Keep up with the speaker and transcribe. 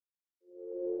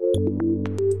Okay,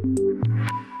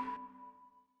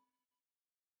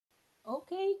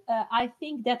 I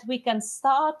think that we can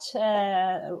start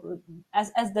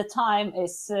as the time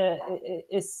is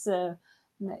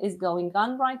going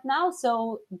on right now.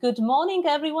 So good morning,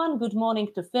 everyone. Good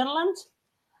morning to Finland.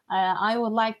 I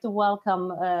would like to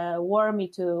welcome warmly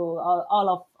to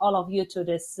all of you to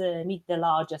this Meet the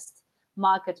Largest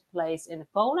Marketplace in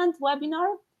Poland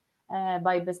webinar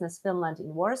by Business Finland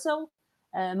in Warsaw.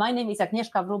 My name is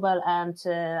Agnieszka Wróbel, and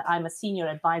I'm a senior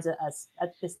advisor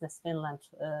at Business Finland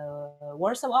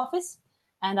Warsaw office.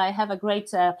 And I have a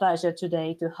great pleasure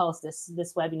today to host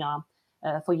this webinar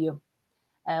for you.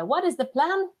 What is the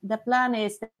plan? The plan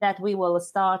is that we will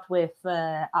start with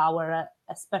our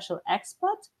special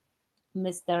expert,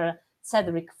 Mr.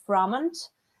 Cédric FROMONT,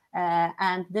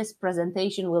 and this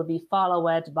presentation will be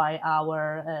followed by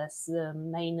our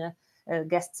main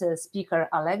guest speaker,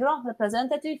 Allegro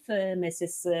representative,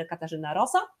 Mrs. Katarzyna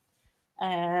Rosa.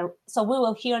 So we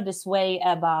will hear this way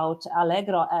about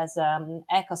Allegro as an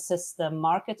ecosystem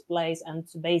marketplace and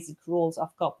basic rules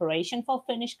of cooperation for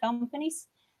Finnish companies.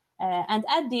 And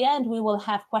at the end, we will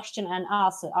have question and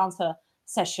answer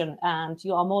session, and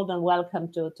you are more than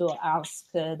welcome to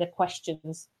ask the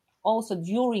questions also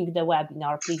during the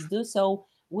webinar. Please do so.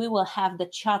 We will have the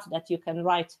chat that you can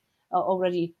write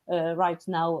already right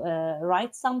now.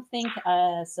 Write something,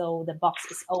 so the box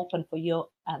is open for you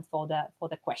and for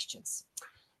the questions.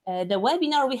 The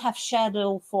webinar we have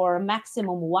scheduled for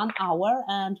maximum 1 hour,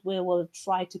 and we will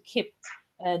try to keep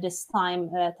this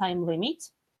time limit.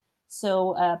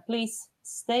 So please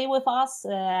stay with us,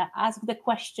 ask the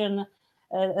questions,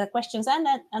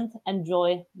 and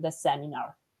enjoy the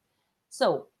seminar.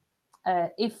 So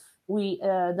if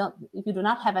you do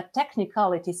not have a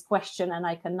technicalities question, and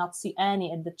I cannot see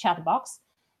any in the chat box,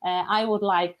 I would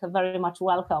like very much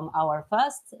welcome our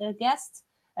first guest,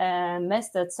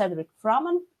 Mr. Cédric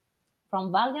FROMONT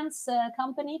from Valiance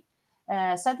company.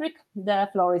 Cédric, the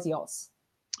floor is yours.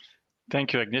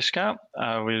 Thank you, Agnieszka.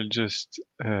 I will just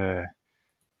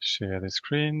share the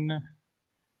screen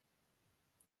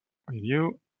with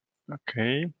you.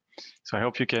 Okay, so I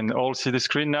hope you can all see the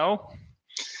screen now.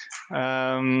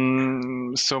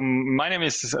 So my name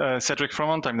is Cédric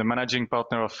FROMONT. I'm the managing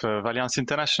partner of Valiance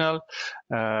International.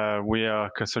 We are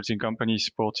a consulting company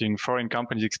supporting foreign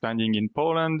companies expanding in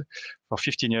Poland. For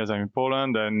 15 years I'm in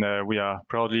Poland, and we are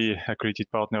proudly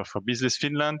accredited partner for Business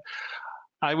Finland.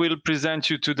 I will present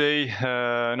you today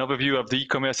an overview of the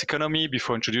e-commerce economy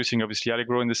before introducing obviously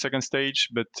Allegro in the second stage.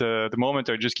 But at the moment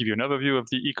I'll just give you an overview of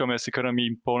the e-commerce economy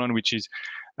in Poland, which is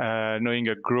knowing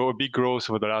a big growth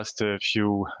over the last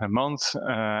few months,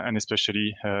 and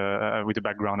especially with the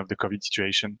background of the COVID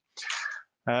situation.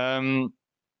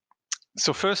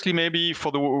 So firstly, maybe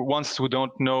for the ones who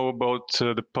don't know about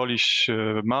the Polish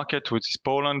market, which is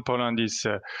Poland. Poland is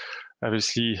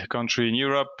obviously a country in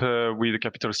Europe with the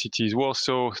capital city is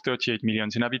Warsaw, 38 million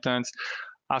inhabitants.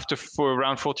 After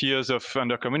around 40 years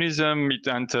under communism, it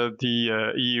entered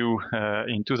the EU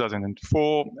in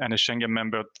 2004 and a Schengen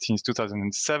member since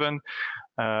 2007.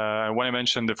 When I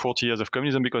mentioned the 40 years of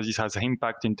communism, because this has an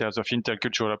impact in terms of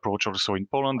intercultural approach also in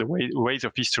Poland. The ways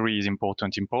of history is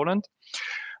important in Poland.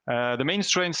 The main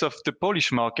strengths of the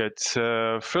Polish market,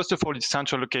 first of all, its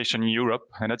central location in Europe,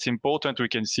 and that's important. We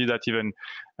can see that even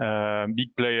big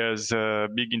players,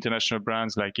 big international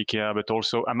brands like IKEA, but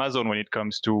also Amazon, when it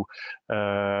comes to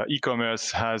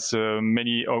e-commerce, has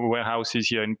many warehouses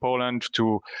here in Poland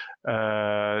to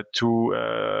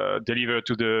deliver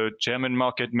to the German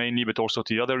market mainly, but also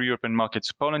to the other European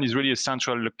markets. Poland is really a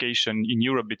central location in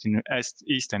Europe between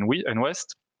East and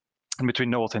West, between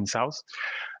North and South.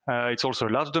 It's also a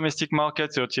large domestic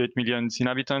market, 38 million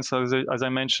inhabitants, as I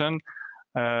mentioned.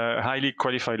 Highly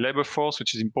qualified labor force,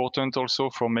 which is important also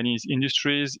for many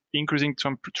industries. Increasing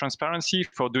transparency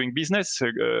for doing business, a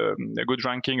good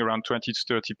ranking, around 20 to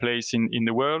 30 place in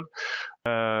the world.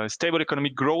 Stable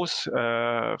economic growth.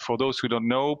 For those who don't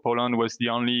know, Poland was the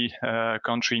only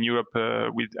country in Europe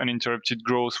with uninterrupted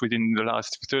growth within the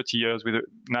last 30 years, with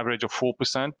an average of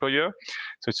 4% per year.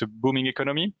 So it's a booming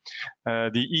economy.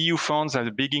 The EU funds have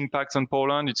a big impact on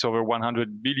Poland. It's over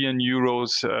 100 billion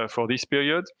euros for this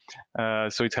period.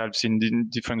 So it helps in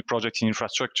different projects in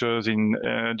infrastructures, in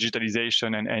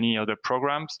digitalization and any other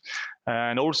programs.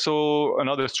 And also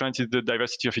another strength is the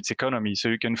diversity of its economy. So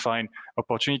you can find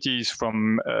opportunities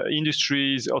from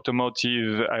industries,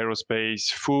 automotive,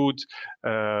 aerospace, food,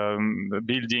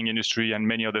 building industry, and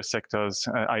many other sectors,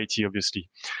 IT obviously.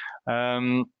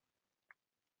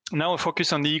 Now a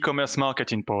focus on the e-commerce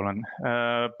market in Poland.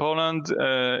 Poland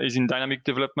is in dynamic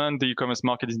development. The e-commerce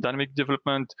market is in dynamic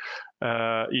development.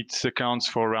 It accounts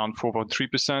for around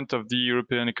 4.3% of the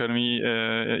European economy,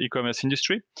 e-commerce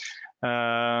industry.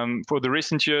 For the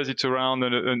recent years, it's around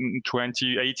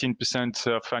 18%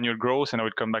 of annual growth, and I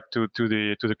will come back to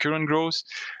the current growth.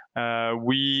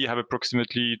 We have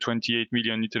approximately 28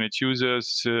 million internet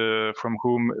users, from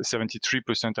whom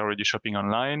 73% are already shopping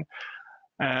online.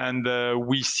 And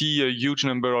we see a huge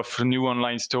number of new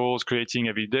online stores creating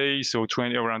every day, so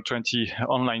around 20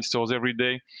 online stores every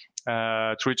day,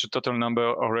 to reach a total number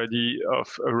already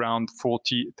of around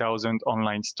 40,000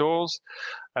 online stores.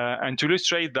 And to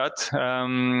illustrate that,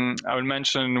 I will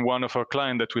mention one of our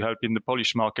clients that we help in the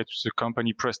Polish market, which is the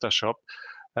company PrestaShop.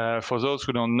 For those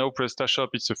who don't know PrestaShop,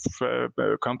 it's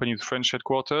a company with French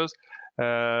headquarters,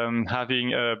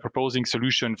 proposing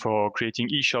solution for creating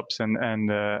e-shops and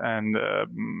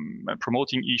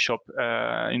promoting e-shop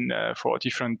for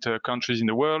different countries in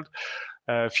the world.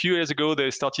 A few years ago,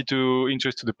 they started to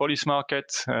interest to the Polish market,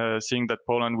 seeing that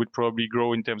Poland would probably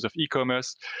grow in terms of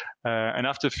e-commerce. And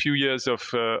after a few years of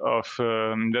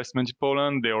investment in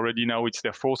Poland, it's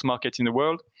their fourth market in the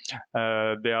world.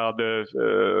 They are the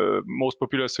most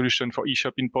popular solution for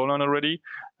e-shop in Poland already,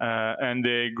 and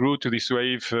they grew to this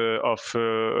wave of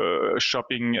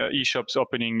shopping e-shops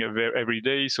opening every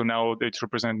day. So now it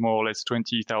represents more or less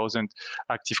 20,000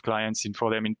 active clients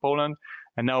for them in Poland.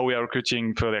 And now we are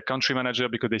recruiting for their country manager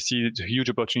because they see huge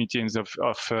opportunities of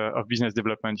business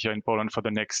development here in Poland for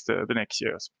the next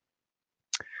years.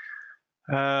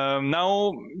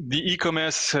 Now the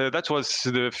e-commerce, that was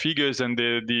the figures and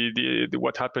the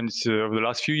what happened over the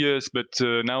last few years. But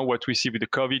now what we see with the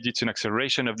COVID, it's an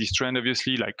acceleration of this trend,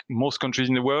 obviously, like most countries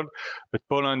in the world. But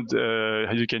Poland,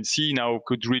 as you can see, now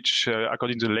could reach,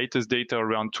 according to the latest data,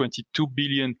 around 22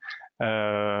 billion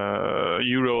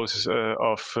euros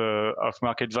of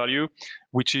market value,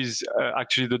 which is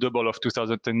actually the double of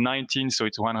 2019. So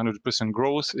it's 100%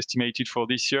 growth estimated for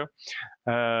this year.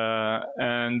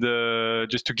 And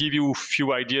just to give you a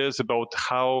few ideas about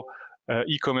how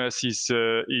e-commerce is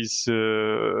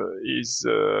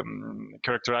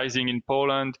characterizing in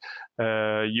Poland,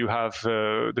 you have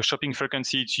the shopping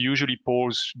frequency. It's usually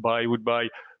Poles would buy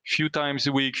few times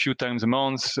a week, few times a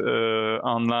month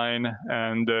online,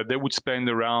 and they would spend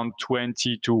around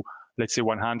 20 to, let's say,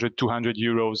 100, 200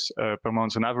 euros per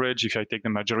month on average, if I take the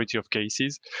majority of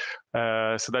cases.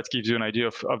 So that gives you an idea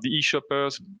of the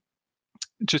e-shoppers.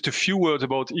 Just a few words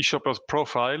about e-shoppers'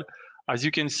 profile. As you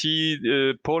can see,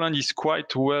 Poland is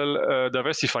quite well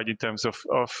diversified in terms of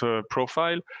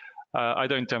profile.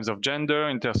 Either in terms of gender,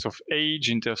 in terms of age,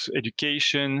 in terms of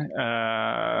education,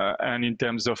 and in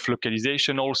terms of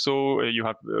localization also. You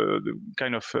have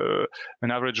kind of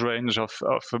an average range of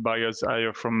buyers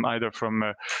either from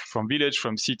village,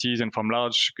 from cities, and from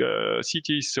large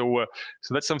cities. So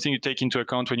that's something you take into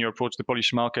account when you approach the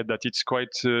Polish market, that it's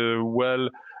quite well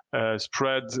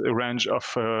spread range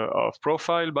of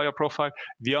buyer profile.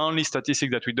 The only statistic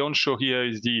that we don't show here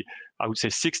is I would say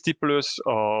 60 plus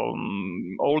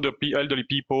elderly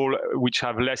people which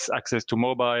have less access to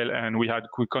mobile, and we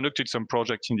conducted some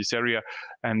projects in this area,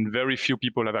 and very few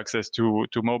people have access to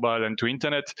mobile and to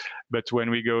internet. But when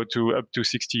we go to up to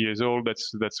 60 years old,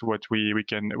 that's what we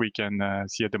can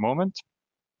see at the moment.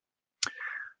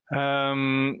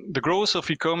 The growth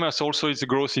of e-commerce also is the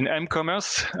growth in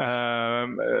m-commerce.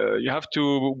 You have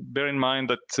to bear in mind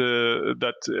that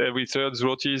every third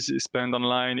zloty spent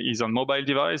online is on mobile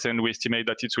device, and we estimate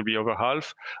that it will be over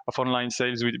half of online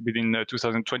sales within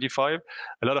 2025.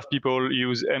 A lot of people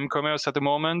use m-commerce at the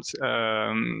moment.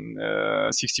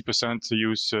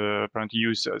 60% apparently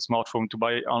use a smartphone to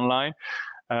buy online.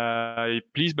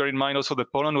 Please bear in mind also that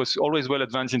Poland was always well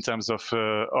advanced in terms of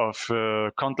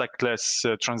contactless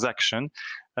transaction.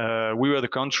 We were the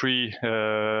country,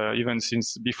 even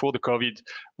since before the COVID,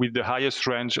 with the highest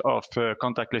range of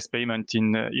contactless payment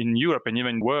in Europe and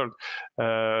even in the world.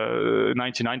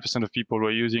 99% of people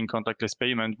were using contactless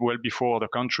payment well before other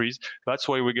countries. That's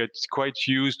why we get quite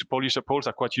used, Poles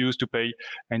are quite used to pay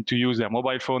and to use their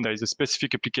mobile phone. There is a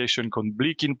specific application called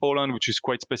Blik in Poland, which is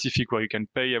quite specific, where you can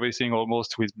pay everything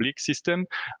almost with Blik system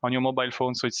on your mobile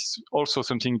phone. So it's also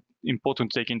something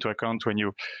important to take into account when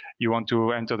you want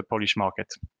to enter the Polish market.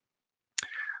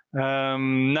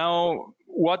 Now,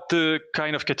 what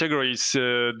kind of categories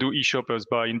do e-shoppers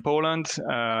buy in Poland?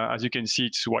 As you can see,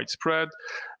 it's widespread.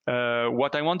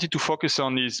 What I wanted to focus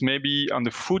on is maybe on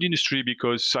the food industry,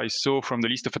 because I saw from the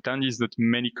list of attendees that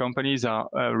many companies are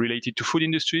related to food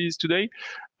industries today.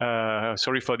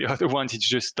 Sorry for the other ones. It's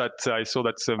just that I saw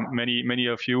that many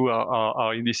of you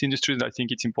are in this industry, and I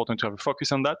think it's important to have a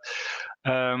focus on that.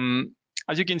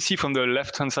 As you can see from the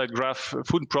left-hand side graph,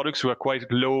 food products were quite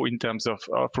low in terms of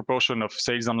proportion of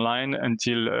sales online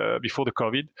until before the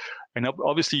COVID. And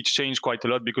obviously it's changed quite a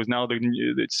lot, because now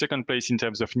the second place in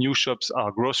terms of new shops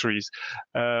are groceries.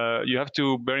 You have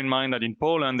to bear in mind that in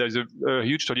Poland, there's a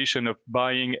huge tradition of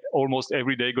buying almost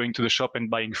every day, going to the shop and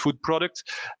buying food products.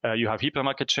 You have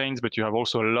hypermarket chains, but you have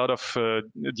also a lot of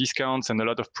discounts and a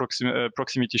lot of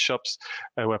proximity shops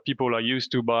where people are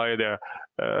used to buy their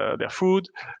food.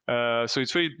 So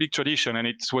it's a very big tradition, and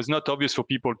it was not obvious for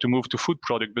people to move to food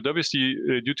product. But obviously,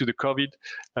 due to the COVID,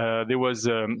 there was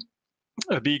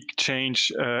a big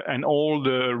change, and all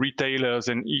the retailers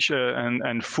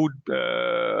and food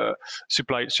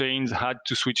supply chains had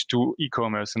to switch to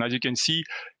e-commerce. And as you can see,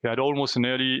 we had almost an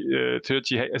early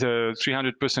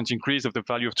 300% increase of the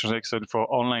value of transactions for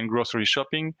online grocery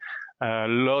shopping.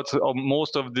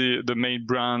 Most of the main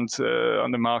brands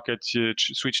on the market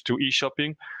switched to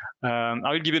e-shopping.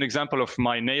 I will give you an example of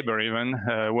my neighbor, even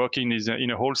working in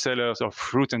a wholesaler of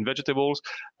fruit and vegetables.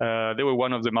 They were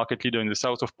one of the market leaders in the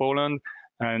south of Poland.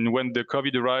 And when the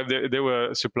COVID arrived, they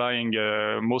were supplying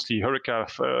mostly HoReCa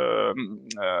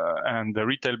and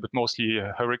retail, but mostly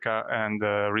HoReCa and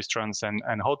restaurants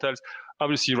and hotels.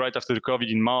 Obviously, right after the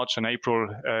COVID in March and April,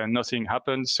 nothing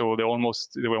happened. So they were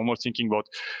almost thinking about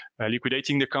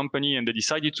liquidating the company, and they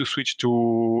decided to switch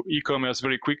to e-commerce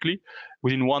very quickly,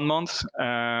 within 1 month.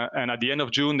 And at the end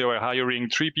of June, they were hiring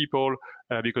 3 people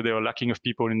because they were lacking of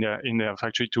people in their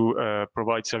factory to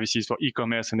provide services for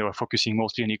e-commerce, and they were focusing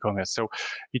mostly on e-commerce. So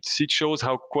it shows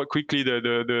how quite quickly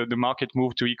the market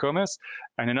moved to e-commerce.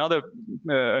 And another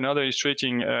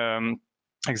illustrating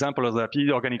example of that,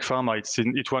 organic pharma.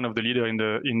 It's one of the leader in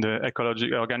the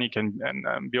ecological, organic and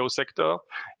bio sector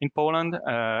in Poland.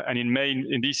 And in May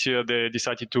in this year, they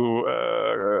decided to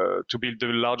build the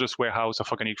largest warehouse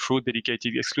of organic food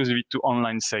dedicated exclusively to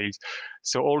online sales.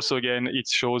 So also again, it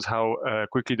shows how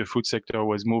quickly the food sector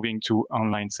was moving to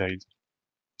online sales.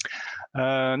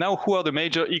 Now, who are the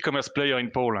major e-commerce players in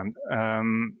Poland?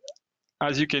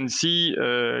 As you can see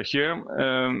here,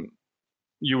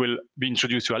 you will be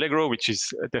introduced to Allegro, which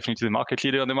is definitely the market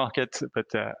leader on the market, but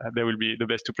they will be the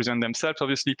best to present themselves,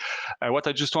 obviously. What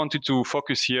I just wanted to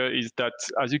focus here is that,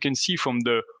 as you can see from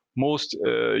the most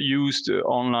used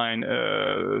online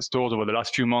stores over the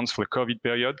last few months for the COVID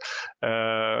period,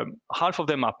 half of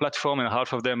them are platform and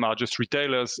half of them are just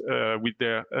retailers with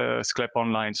their sklep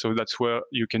online. So that's where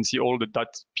you can see all the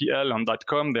 .pl and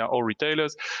 .com. They are all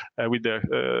retailers with their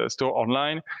store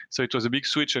online. So it was a big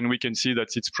switch, and we can see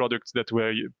that it's products that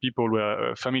people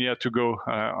were familiar to go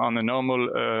on a normal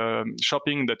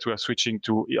shopping, that were switching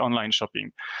to online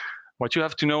shopping. What you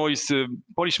have to know is the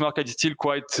Polish market is still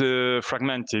quite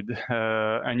fragmented,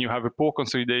 and you have a poor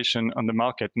consolidation on the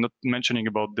market, not mentioning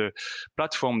about the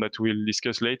platform that we'll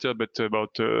discuss later, but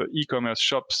about e-commerce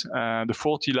shops. The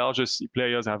 40 largest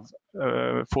players have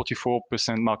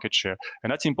 44% market share.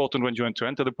 And that's important when you want to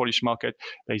enter the Polish market.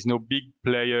 There is no big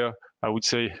player, I would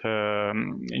say,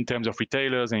 in terms of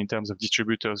retailers and in terms of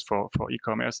distributors for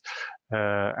e-commerce.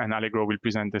 And Allegro will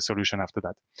present the solution after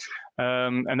that.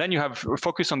 And then you have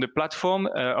focus on the platform.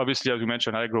 Obviously, as we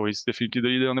mentioned, Allegro is definitely the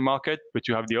leader on the market, but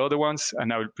you have the other ones,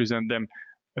 and I will present them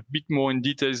a bit more in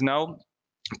details now.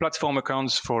 Platform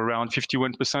accounts for around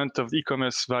 51% of the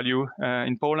e-commerce value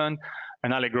in Poland,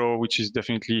 and Allegro, which is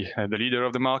definitely the leader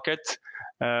of the market.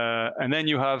 And then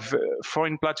you have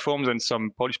foreign platforms and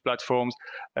some Polish platforms.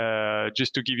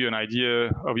 Just to give you an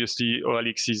idea, obviously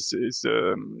OLX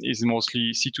is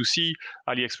mostly C2C.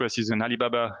 AliExpress is an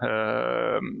Alibaba,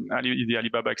 the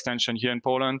Alibaba extension here in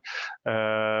Poland.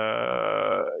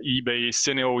 eBay,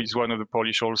 Ceneo is one of the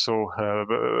Polish also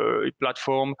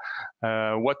platform.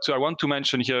 What I want to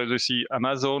mention here is you see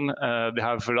Amazon. They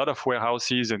have a lot of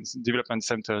warehouses and development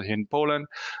centers in Poland,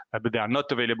 but they are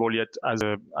not available yet as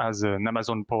an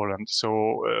Amazon Poland.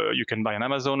 So you can buy an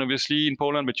Amazon obviously in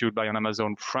Poland, but you would buy an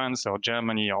Amazon France or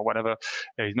Germany or whatever.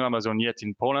 There is no Amazon yet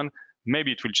in Poland.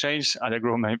 Maybe it will change.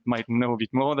 Allegro might know a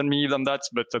bit more than me than that,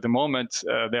 but at the moment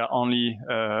they are only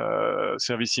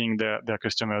servicing their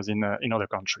customers in other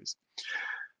countries.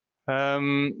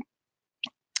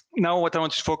 Now, what I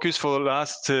want to focus for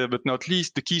last but not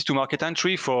least, the keys to market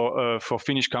entry for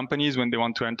Finnish companies when they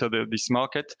want to enter this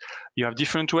market. You have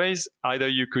different ways. Either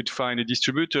you could find a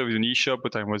distributor with an e-shop,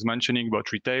 what I was mentioning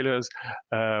about retailers.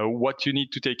 What you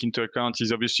need to take into account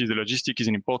is obviously the logistic is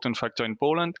an important factor in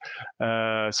Poland.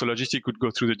 So logistic would go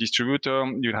through the distributor.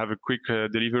 You'll have a quick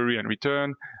delivery and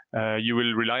return. You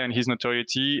will rely on his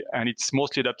notoriety, and it's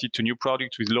mostly adapted to new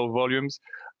products with low volumes.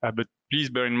 But please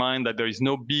bear in mind that there is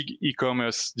no big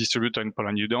e-commerce distributor in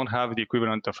Poland. You don't have the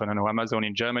equivalent of, I don't know, Amazon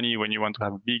in Germany when you want to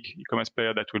have a big e-commerce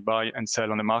player that will buy and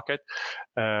sell on the market.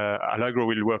 Allegro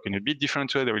will work in a bit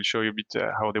different way. They will show you a bit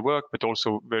how they work, but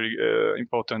also very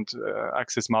important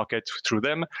access market through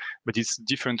them. But it's a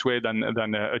different way than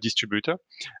a distributor.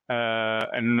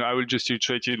 And I will just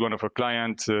illustrate one of our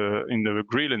clients in the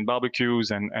grill and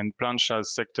barbecues and planchas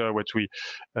sector, which we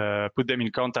put them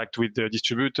in contact with the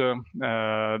distributor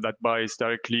that buys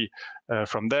directly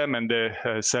from them, and they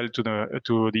sell to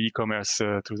the e-commerce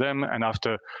to them. And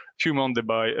after a few months, they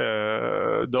buy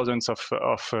dozens of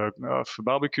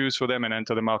barbecues for them and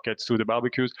enter the market through the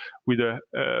barbecues with a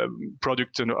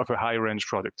product of a high range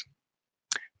product.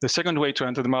 The second way to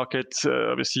enter the market,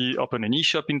 obviously, open an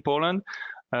e-shop in Poland.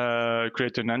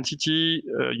 Create an entity.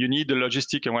 You need a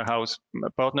logistic and warehouse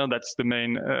partner. That's the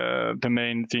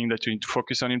main thing that you need to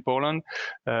focus on in Poland,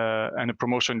 and a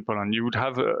promotion in Poland. You would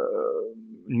have,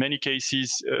 in many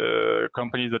cases,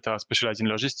 companies that are specialized in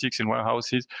logistics and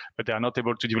warehouses, but they are not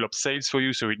able to develop sales for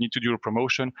you. So you need to do a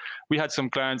promotion. We had some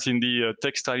clients in the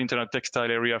internet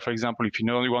textile area, for example. If you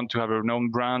only want to have a known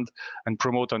brand and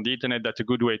promote on the internet, that's a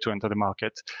good way to enter the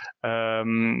market,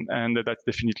 and that's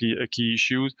definitely a key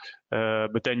issue.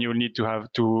 But then you'll need to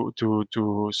have to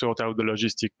sort out the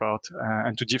logistic part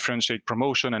and to differentiate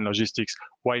promotion and logistics,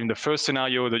 while in the first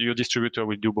scenario that your distributor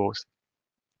will do both.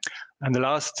 And the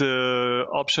last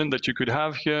option that you could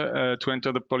have here to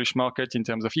enter the Polish market in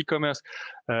terms of e-commerce,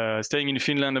 staying in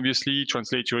Finland, obviously,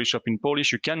 translate your e-shop in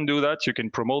Polish. You can do that. You can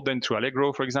promote them through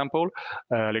Allegro, for example.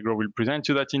 Allegro will present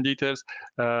you that in details.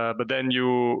 But then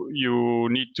you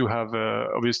need to have,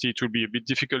 obviously, it will be a bit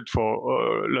difficult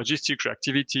for logistics,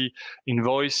 reactivity,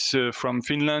 invoice from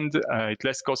Finland. It's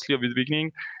less costly at the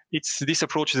beginning. This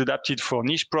approach is adapted for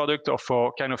niche product or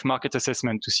for kind of market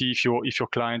assessment to see if your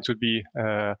client would be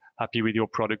happy with your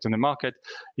product on the market.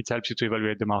 It helps you to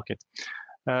evaluate the market.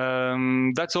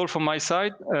 That's all from my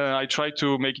side. I try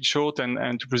to make it short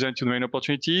and to present you the main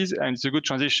opportunities. And it's a good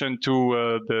transition to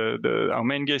our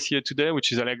main guest here today,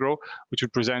 which is Allegro, which will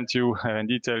present you in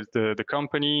detail the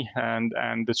company and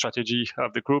the strategy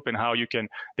of the group and how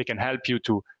they can help you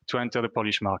to enter the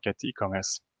Polish market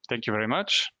e-commerce. Thank you very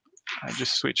much. I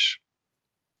just switch.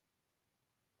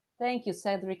 Thank you,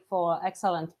 Cédric, for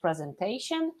excellent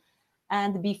presentation.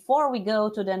 And before we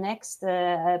go to the next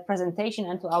presentation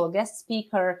and to our guest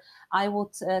speaker, I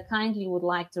would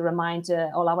like to remind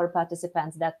all our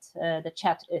participants that the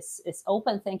chat is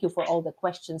open. Thank you for all the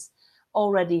questions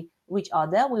already which are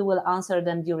there. We will answer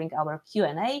them during our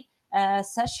Q&A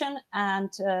session.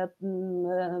 And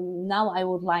now I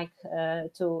would like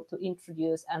to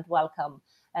introduce and welcome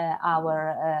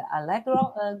our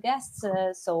Allegro guests.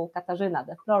 So Katarzyna,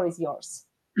 the floor is yours.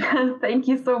 Thank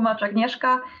you so much,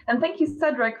 Agnieszka. And thank you,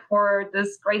 Cédric, for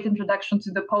this great introduction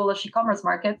to the Polish e-commerce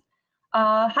market.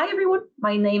 Hi, everyone.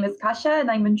 My name is Kasia, and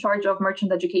I'm in charge of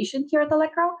merchant education here at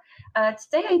Allegro.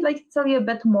 Today, I'd like to tell you a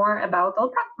bit more about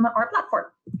our platform.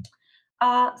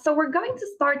 So we're going to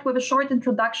start with a short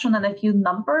introduction and a few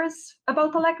numbers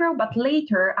about Allegro, but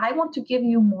later I want to give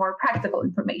you more practical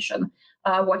information,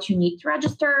 what you need to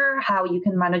register, how you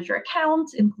can manage your account,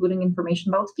 including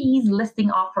information about fees,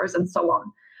 listing offers, and so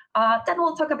on. Then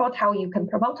we'll talk about how you can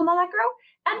promote on Allegro.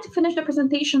 And to finish the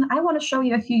presentation, I want to show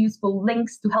you a few useful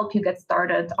links to help you get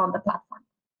started on the platform.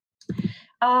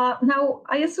 Now,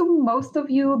 I assume most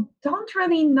of you don't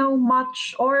really know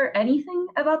much or anything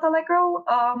about Allegro,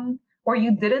 or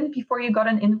you didn't before you got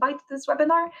an invite to this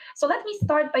webinar. So let me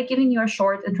start by giving you a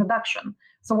short introduction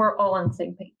so we're all on the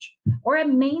same page. We're a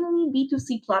mainly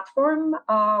B2C platform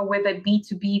with a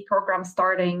B2B program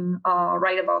starting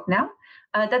right about now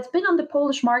that's been on the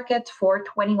Polish market for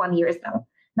 21 years now.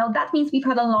 Now, that means we've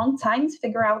had a long time to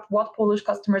figure out what Polish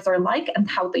customers are like and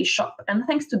how they shop. And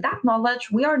thanks to that knowledge,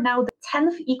 we are now the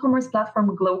 10th e-commerce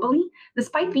platform globally,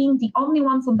 despite being the only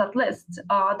ones on that list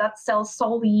that sells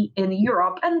solely in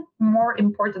Europe and, more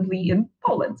importantly, in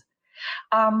Poland.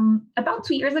 About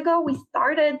 2 years ago, we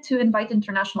started to invite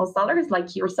international sellers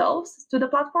like yourselves to the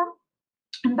platform.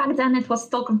 And back then, it was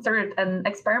still considered an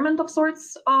experiment of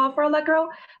sorts for Allegro.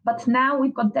 But now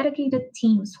we've got dedicated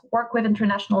teams who work with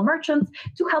international merchants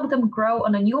to help them grow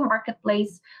on a new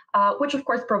marketplace, which, of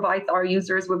course, provides our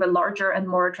users with a larger and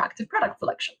more attractive product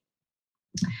selection.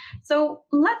 So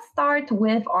let's start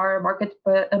with our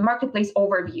marketplace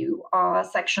overview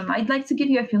section. I'd like to give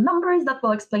you a few numbers that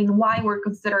will explain why we're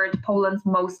considered Poland's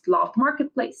most loved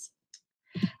marketplace.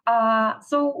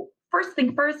 So first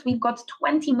thing first, we've got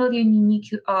 20 million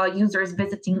unique users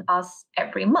visiting us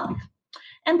every month.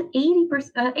 And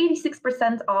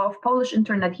 86% of Polish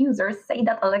internet users say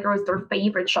that Allegro is their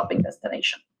favorite shopping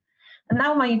destination. And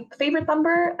now my favorite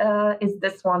number is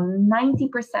this one.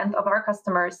 90% of our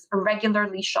customers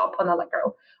regularly shop on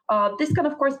Allegro. This can,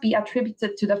 of course, be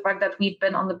attributed to the fact that we've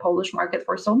been on the Polish market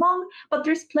for so long, but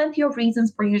there's plenty of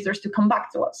reasons for users to come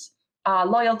back to us.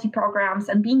 Loyalty programs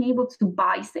and being able to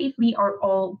buy safely are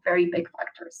all very big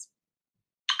factors.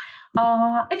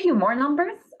 A few more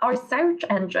numbers. Our search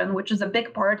engine, which is a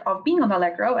big part of being on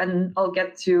Allegro, and I'll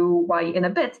get to why in a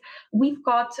bit, we've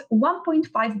got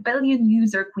 1.5 billion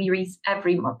user queries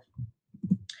every month.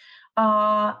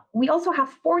 We also have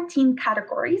 14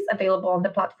 categories available on the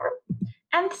platform,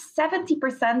 and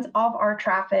 70% of our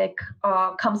traffic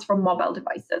comes from mobile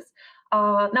devices.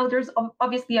 Now, there's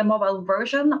obviously a mobile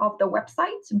version of the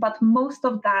website, but most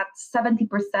of that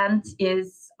 70%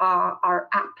 is our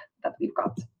app that we've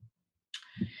got.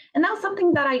 And now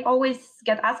something that I always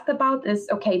get asked about is,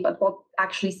 okay, but what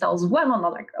actually sells well on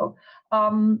Allegro?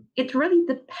 It really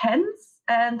depends.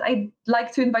 And I'd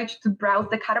like to invite you to browse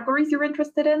the categories you're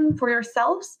interested in for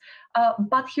yourselves.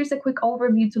 But here's a quick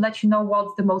overview to let you know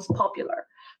what's the most popular.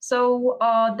 So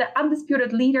the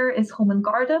undisputed leader is home and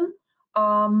garden.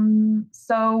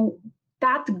 So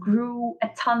that grew a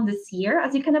ton this year,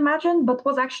 as you can imagine, but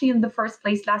was actually in the first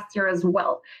place last year as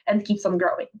well and keeps on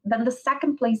growing. Then the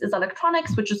second place is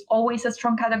electronics, which is always a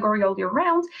strong category all year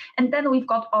round. And then we've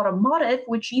got automotive,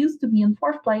 which used to be in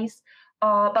fourth place,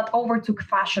 but overtook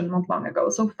fashion not long ago.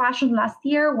 So fashion last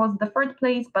year was the third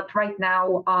place, but right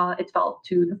now it fell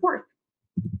to the fourth.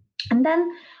 And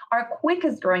then our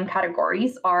quickest growing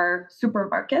categories are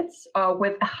supermarkets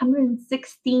with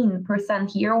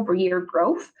 116% year-over-year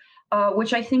growth,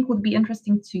 which I think would be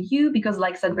interesting to you because,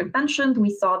 like Cédric mentioned, we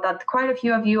saw that quite a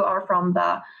few of you are from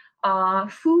the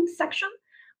food section.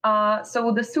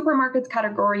 So the supermarket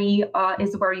category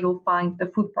is where you'll find the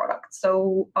food products.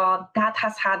 So that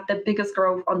has had the biggest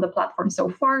growth on the platform so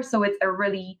far. So it's a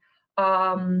really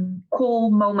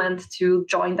cool moment to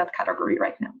join that category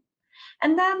right now.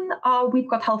 And then we've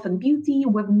got health and beauty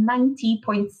with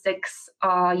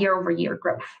 90.6 year-over-year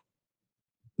growth.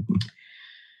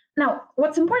 Now,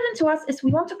 what's important to us is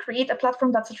we want to create a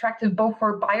platform that's attractive both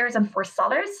for buyers and for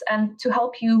sellers. And to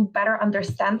help you better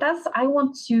understand this, I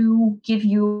want to give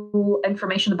you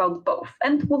information about both.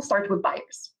 And we'll start with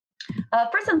buyers.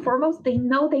 First and foremost, they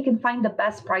know they can find the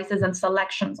best prices and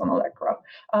selections on Allegro.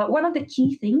 One of the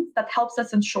key things that helps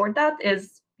us ensure that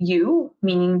is you,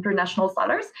 meaning international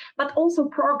sellers, but also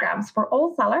programs for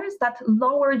all sellers that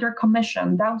lower their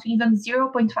commission down to even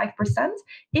 0.5%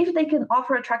 if they can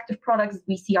offer attractive products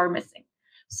we see are missing.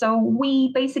 So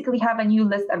we basically have a new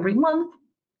list every month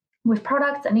with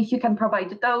products, and if you can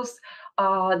provide those,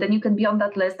 then you can be on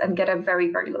that list and get a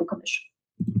very, very low commission.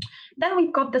 Then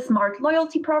we've got the Smart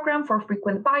Loyalty program for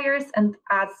frequent buyers. And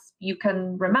as you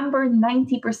can remember,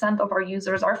 90% of our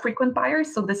users are frequent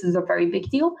buyers. So this is a very big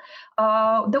deal.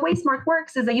 The way Smart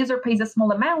works is a user pays a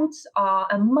small amount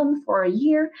a month or a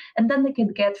year, and then they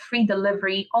can get free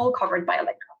delivery, all covered by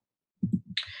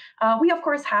Allegro. We, of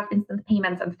course, have instant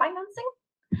payments and financing.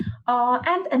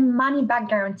 And a money-back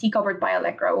guarantee covered by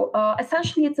Allegro.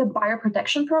 Essentially, it's a buyer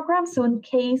protection program. So in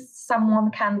case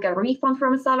someone can't get a refund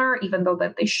from a seller, even though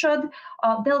that they should,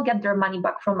 they'll get their money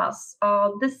back from us.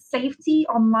 This safety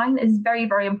online is very,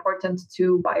 very important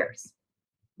to buyers.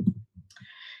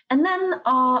 And then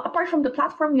apart from the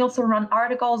platform, we also run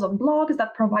articles on blogs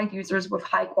that provide users with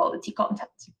high-quality content.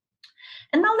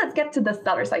 And now let's get to the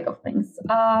seller side of things.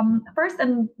 First,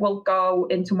 and we'll go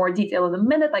into more detail in a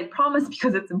minute, I promise,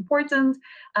 because it's important.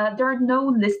 There are no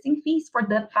listing fees for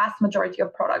the vast majority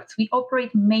of products. We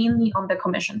operate mainly on the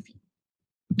commission fee.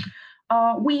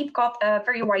 We've got a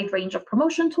very wide range of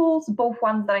promotion tools, both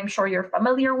ones that I'm sure you're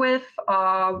familiar with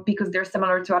because they're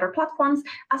similar to other platforms,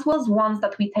 as well as ones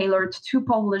that we tailored to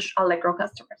Polish Allegro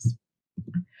customers.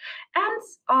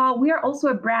 And we are also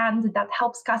a brand that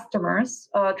helps customers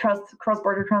trust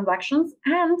cross-border transactions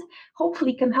and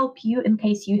hopefully can help you in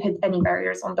case you hit any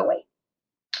barriers on the way.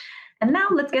 And now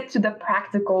let's get to the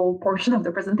practical portion of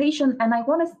the presentation. And I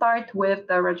want to start with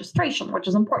the registration, which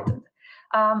is important.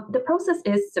 The process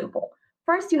is simple.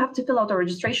 first, you have to fill out a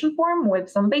registration form with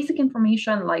some basic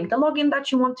information like the login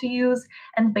that you want to use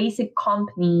and basic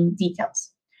company details.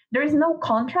 There is no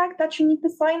contract that you need to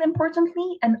sign, importantly,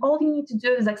 and all you need to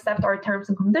do is accept our terms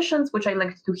and conditions, which I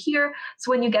linked to here.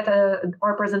 So when you get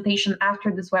our presentation after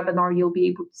this webinar, you'll be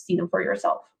able to see them for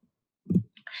yourself.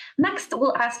 Next,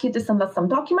 we'll ask you to send us some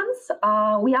documents.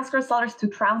 We ask our sellers to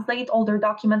translate all their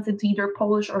documents into either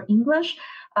Polish or English.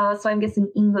 So I'm guessing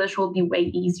English will be way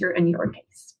easier in your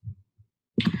case.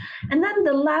 And then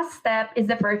the last step is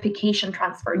the verification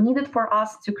transfer needed for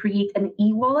us to create an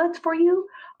e-wallet for you,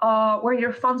 where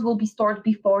your funds will be stored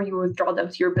before you withdraw them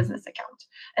to your business account.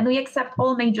 And we accept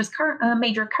all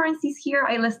major currencies here.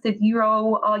 I listed Euro,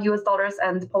 US dollars,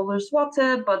 and Polish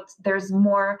zloty, but there's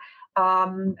more.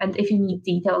 And if you need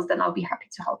details, then I'll be happy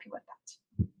to help you with that.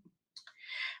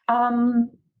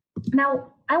 Now,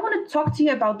 I want to talk to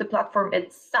you about the platform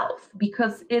itself,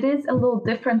 because it is a little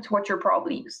different to what you're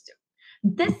probably used to.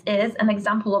 This is an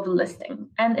example of a listing.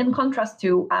 And in contrast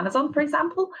to Amazon, for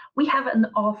example, we have an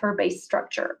offer-based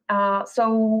structure.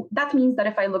 So that means that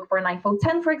if I look for an iPhone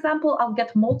 10, for example, I'll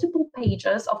get multiple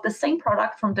pages of the same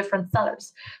product from different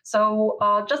sellers. So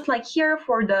just like here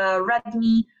for the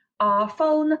Redmi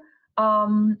phone,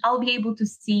 I'll be able to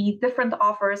see different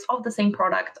offers of the same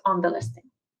product on the listing.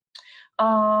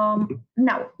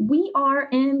 Now, we are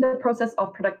in the process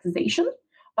of productization,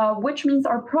 which means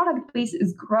our product base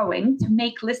is growing to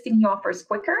make listing new offers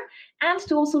quicker and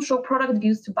to also show product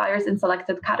views to buyers in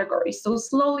selected categories. So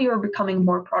slowly we're becoming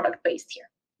more product-based here.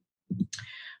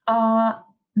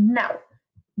 Now,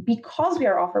 because we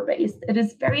are offer-based, it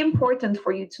is very important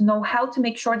for you to know how to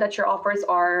make sure that your offers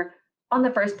are on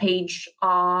the first page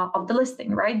of the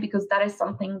listing, right? Because that is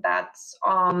something that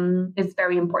is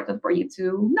very important for you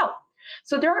to know.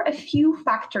 So there are a few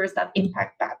factors that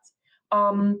impact that.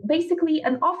 Basically,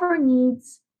 an offer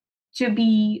needs to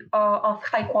be of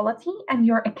high quality, and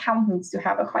your account needs to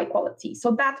have a high quality.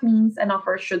 So that means an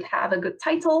offer should have a good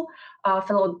title,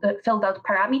 filled out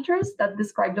parameters that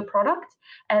describe the product.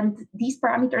 And these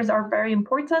parameters are very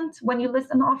important when you list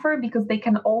an offer, because they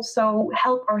can also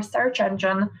help our search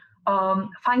engine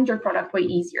find your product way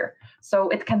easier. So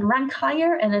it can rank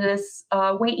higher, and it is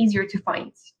way easier to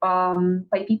find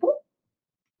by people.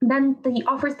 Then the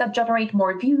offers that generate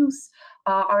more views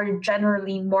are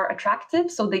generally more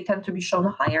attractive, so they tend to be shown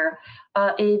higher.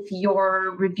 If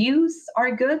your reviews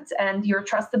are good and you're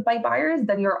trusted by buyers,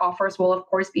 then your offers will, of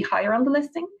course, be higher on the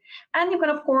listing. And you can,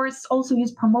 of course, also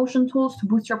use promotion tools to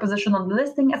boost your position on the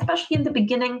listing, especially in the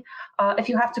beginning, if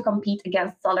you have to compete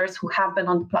against sellers who have been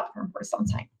on the platform for some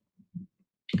time.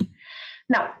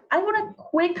 Now, I want to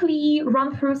quickly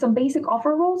run through some basic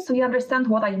offer rules so you understand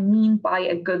what I mean by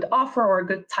a good offer or a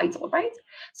good title, right?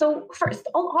 So first,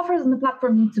 all offers on the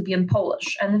platform need to be in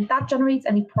Polish. And if that generates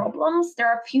any problems, there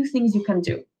are a few things you can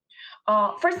do.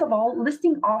 First of all,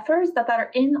 listing offers that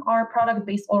are in our product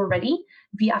base already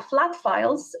via flat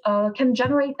files can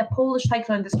generate a Polish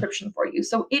title and description for you.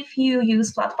 So if you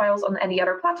use flat files on any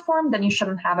other platform, then you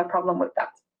shouldn't have a problem with that.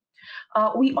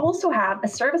 We also have a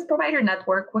service provider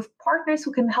network with partners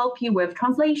who can help you with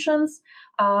translations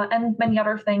and many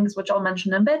other things, which I'll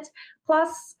mention in a bit.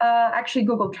 Plus, actually,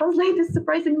 Google Translate is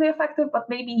surprisingly effective, but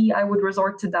maybe I would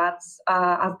resort to that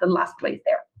as the last place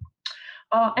there.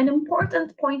 An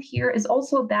important point here is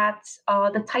also that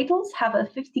the titles have a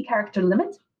 50-character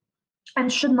limit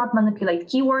and should not manipulate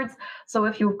keywords. So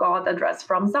if you've got a dress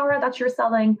from Zara that you're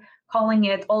selling, calling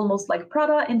it almost like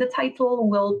Prada in the title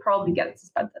will probably get it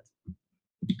suspended.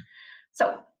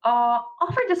 So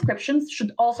offer descriptions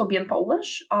should also be in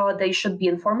Polish. They should be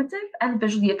informative and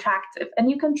visually attractive. And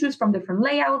you can choose from different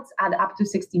layouts, add up to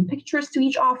 16 pictures to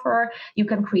each offer. You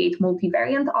can create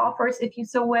multivariant offers if you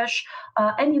so wish.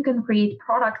 And you can create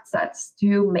product sets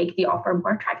to make the offer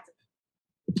more attractive.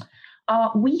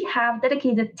 We have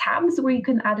dedicated tabs where you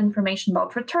can add information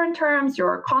about return terms,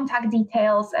 your contact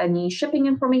details, any shipping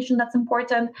information that's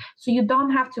important. So you don't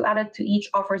have to add it to each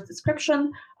offer's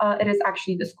description. It is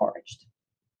actually discouraged.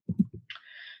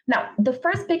 Now, the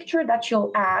first picture that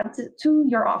you'll add to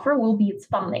your offer will be its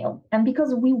thumbnail. And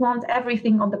because we want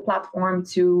everything on the platform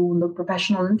to look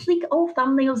professional and sleek, all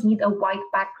thumbnails need a white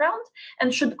background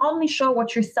and should only show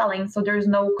what you're selling, so there's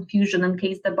no confusion in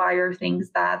case the buyer thinks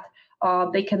that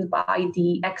they can buy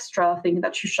the extra thing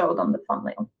that you showed on the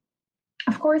thumbnail.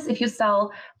 Of course, if you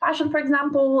sell fashion, for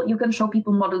example, you can show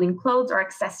people modeling clothes or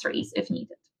accessories if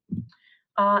needed.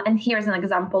 And here's an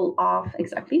example of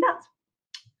exactly that.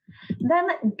 Then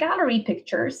gallery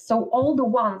pictures, so all the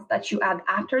ones that you add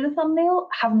after the thumbnail,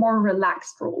 have more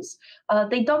relaxed rules.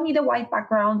 They don't need a white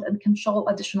background and can show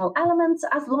additional elements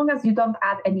as long as you don't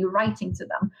add any writing to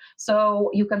them.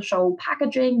 So you can show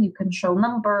packaging, you can show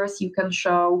numbers, you can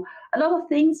show a lot of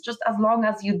things just as long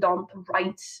as you don't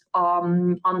write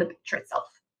on the picture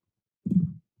itself.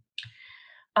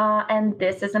 And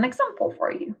this is an example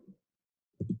for you.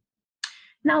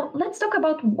 Now, let's talk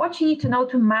about what you need to know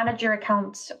to manage your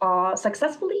account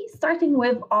successfully, starting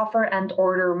with offer and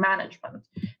order management.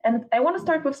 And I want to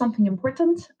start with something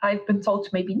important. I've been told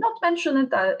to maybe not mention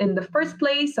it in the first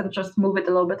place and just move it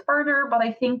a little bit further, but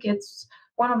I think it's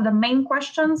one of the main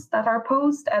questions that are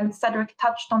posed, and Cédric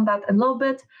touched on that a little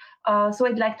bit, so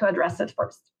I'd like to address it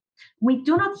first. We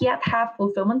do not yet have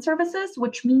fulfillment services,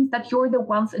 which means that you're the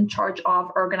ones in charge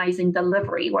of organizing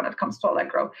delivery when it comes to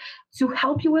Allegro. To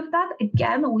help you with that,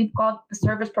 again, we've got the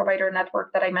service provider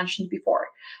network that I mentioned before.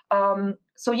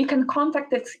 So you can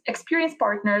contact experienced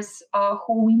partners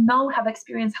who we know have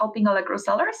experience helping Allegro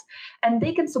sellers, and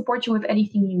they can support you with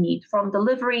anything you need, from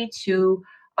delivery to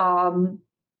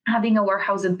having a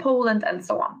warehouse in Poland and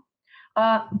so on.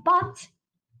 But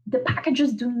the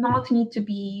packages do not need to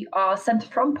be sent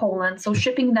from Poland, so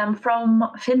shipping them from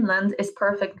Finland is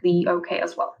perfectly okay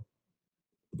as well.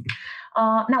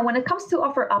 Now, when it comes to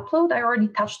offer upload, I already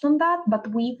touched on that, but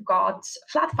we've got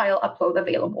flat file upload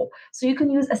available. So you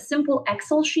can use a simple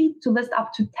Excel sheet to list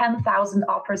up to 10,000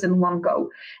 offers in one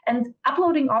go. And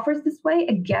uploading offers this way,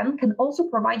 again, can also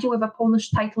provide you with a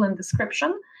Polish title and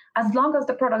description, as long as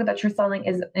the product that you're selling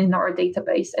is in our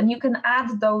database. And you can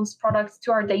add those products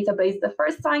to our database the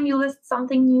first time you list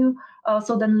something new,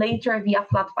 so then later via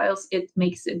flat files, it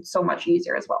makes it so much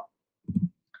easier as well.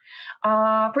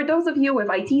 For those of you with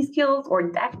IT skills or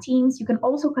dev teams, you can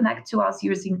also connect to us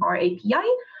using our API.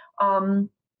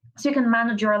 So you can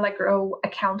manage your Allegro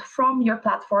account from your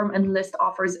platform and list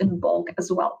offers in bulk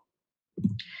as well.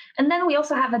 And then we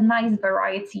also have a nice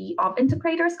variety of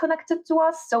integrators connected to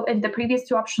us. So if the previous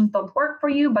two options don't work for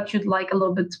you, but you'd like a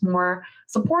little bit more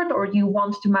support, or you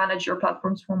want to manage your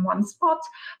platforms from one spot,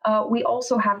 we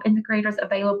also have integrators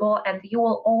available, and you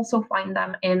will also find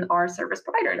them in our service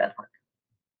provider network.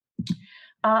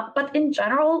 But in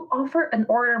general, offer and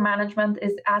order management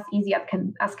is as easy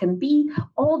as can be,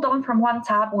 all done from one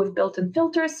tab with built-in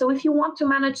filters. So if you want to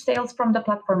manage sales from the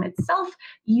platform itself,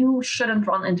 you shouldn't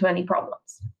run into any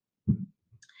problems.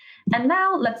 And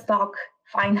now let's talk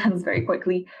finance very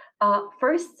quickly.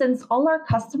 First, since all our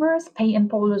customers pay in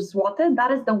Polish zloty,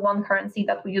 that is the one currency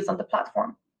that we use on the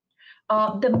platform.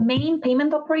 The main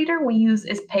payment operator we use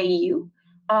is PayU.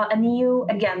 And you,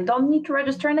 again, don't need to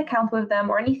register an account with them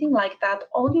or anything like that.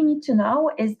 All you need to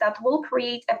know is that we'll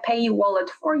create a PayU wallet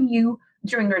for you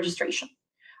during registration.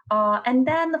 And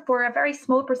then for a very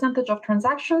small percentage of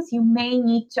transactions, you may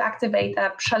need to activate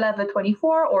a Przelewy24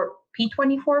 or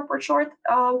P24 for short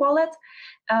wallet.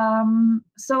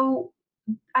 So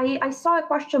I saw a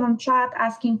question on chat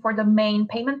asking for the main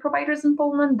payment providers in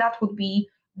Poland. That would be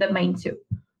the main two.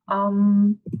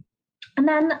 And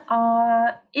then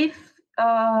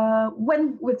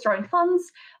when withdrawing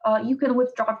funds, you can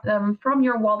withdraw them from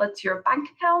your wallet to your bank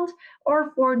account,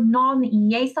 or for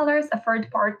non-EA sellers, a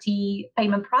third-party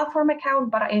payment platform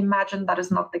account, but I imagine that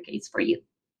is not the case for you.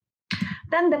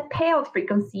 Then the payout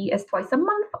frequency is twice a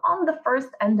month on the 1st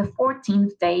and the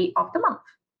 14th day of the month.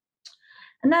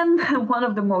 And then one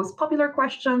of the most popular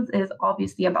questions is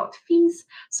obviously about fees,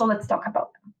 so let's talk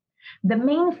about them. The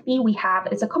main fee we have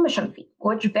is a commission fee,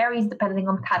 which varies depending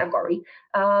on category.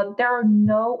 There are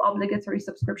no obligatory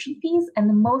subscription fees,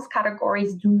 and most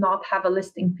categories do not have a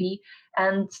listing fee.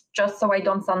 And just so I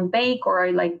don't sound vague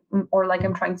or like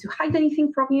I'm trying to hide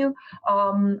anything from you,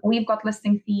 we've got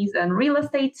listing fees in real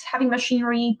estate, heavy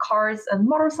machinery, cars, and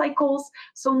motorcycles.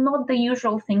 So not the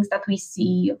usual things that we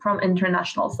see from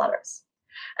international sellers.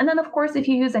 And then, of course, if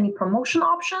you use any promotion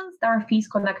options, there are fees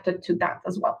connected to that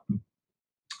as well.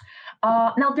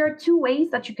 Now, there are two ways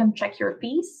that you can check your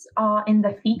fees in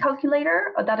the fee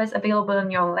calculator that is available in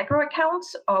your Allegro account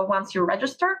once you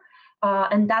register.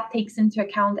 And that takes into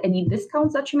account any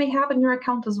discounts that you may have in your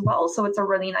account as well. So it's a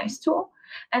really nice tool.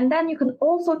 And then you can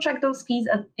also check those fees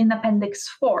in Appendix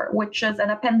 4, which is an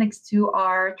appendix to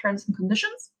our terms and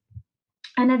conditions.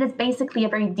 And it is basically a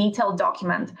very detailed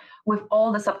document with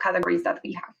all the subcategories that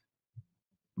we have.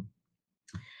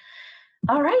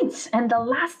 All right, and the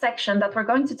last section that we're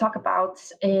going to talk about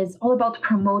is all about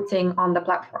promoting on the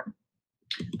platform.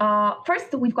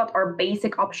 First, we've got our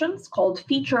basic options called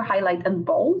Feature, Highlight, and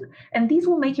Bold, and these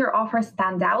will make your offer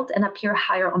stand out and appear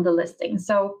higher on the listing.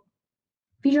 So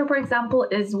Feature, for example,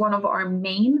 is one of our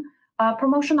main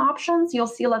Promotion options, you'll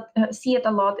see it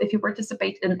a lot if you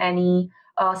participate in any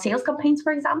sales campaigns,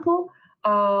 for example,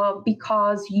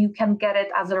 because you can get it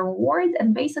as a reward.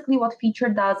 And basically what feature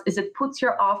does is it puts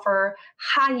your offer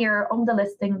higher on the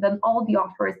listing than all the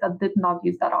offers that did not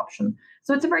use that option.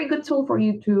 So it's a very good tool for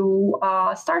you to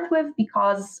start with,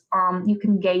 because you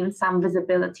can gain some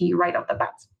visibility right off the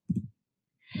bat.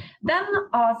 Then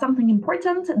something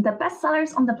important, the best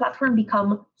sellers on the platform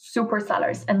become super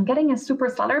sellers, and getting a super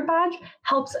seller badge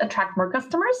helps attract more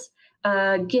customers,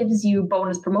 gives you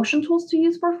bonus promotion tools to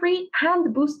use for free,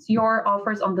 and boosts your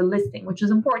offers on the listing, which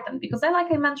is important because,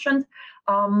 like I mentioned,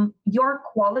 your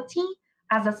quality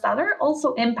as a seller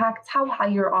also impacts how high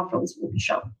your offers will be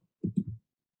shown.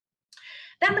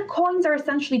 Then the coins are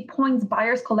essentially points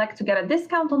buyers collect to get a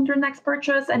discount on their next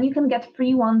purchase, and you can get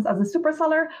free ones as a super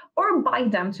seller or buy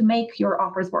them to make your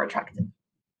offers more attractive.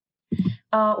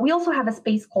 We also have a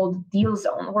space called Deal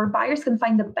Zone, where buyers can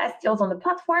find the best deals on the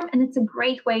platform, and it's a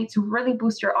great way to really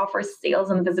boost your offer's sales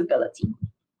and visibility.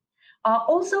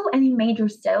 Also, any major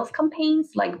sales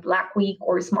campaigns like Black Week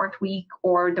or Smart Week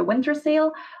or the Winter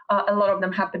Sale, a lot of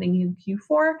them happening in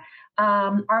Q4,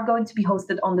 are going to be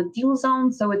hosted on the Deal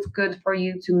Zone. So it's good for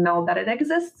you to know that it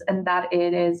exists and that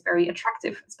it is very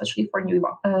attractive, especially for new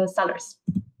sellers.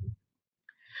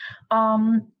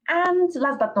 And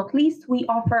last but not least, we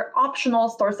offer optional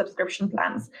store subscription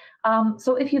plans.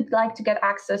 So if you'd like to get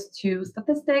access to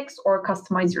statistics or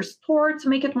customize your store to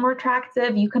make it more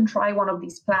attractive, you can try one of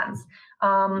these plans.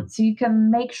 So you can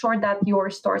make sure that your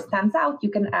store stands out. You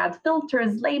can add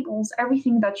filters, labels,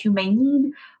 everything that you may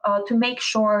need to make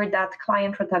sure that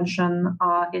client retention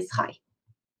is high.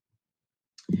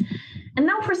 And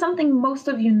now for something most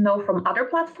of you know from other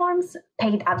platforms,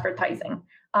 paid advertising.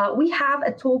 We have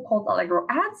a tool called Allegro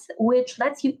Ads, which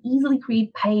lets you easily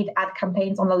create paid ad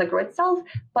campaigns on Allegro itself,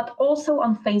 but also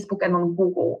on Facebook and on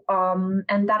Google.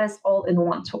 And that is all in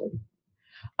one tool.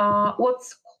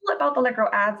 What's cool about Allegro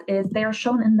Ads is they are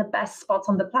shown in the best spots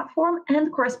on the platform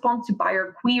and correspond to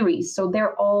buyer queries. So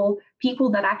they're all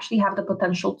people that actually have the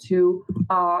potential to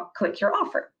click your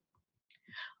offer.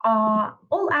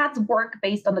 All ads work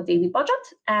based on a daily budget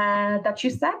that you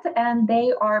set, and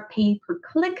they are paid per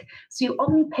click. So you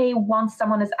only pay once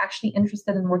someone is actually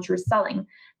interested in what you're selling.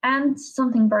 And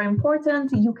something very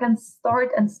important, you can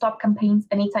start and stop campaigns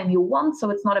anytime you want.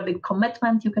 So it's not a big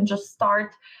commitment. You can just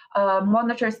start,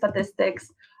 monitor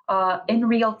statistics in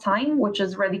real time, which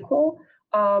is really cool.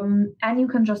 And you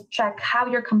can just check how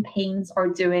your campaigns are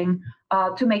doing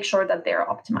to make sure that they're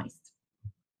optimized.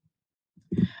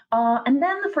 And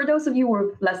then for those of you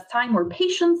with less time or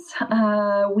patience,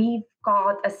 we've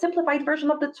got a simplified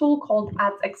version of the tool called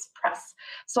Ads Express.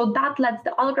 So that lets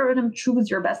the algorithm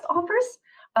choose your best offers.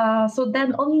 So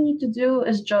then all you need to do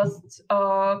is just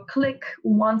click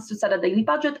once to set a daily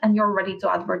budget and you're ready to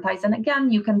advertise. And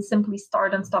again, you can simply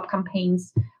start and stop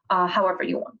campaigns however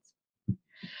you want.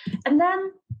 And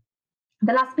then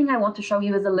the last thing I want to show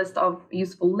you is a list of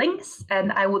useful links,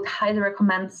 and I would highly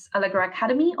recommend Allegro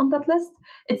Academy on that list.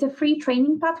 It's a free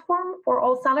training platform for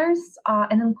all sellers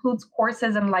and includes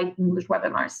courses and live English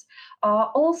webinars.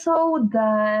 Also,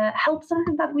 the help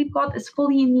center that we've got is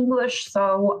fully in English,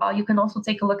 so you can also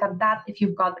take a look at that if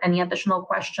you've got any additional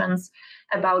questions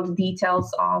about the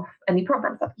details of any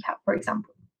programs that we have, for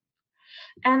example.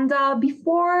 And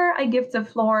before I give the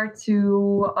floor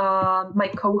to my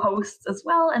co-hosts as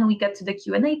well, and we get to the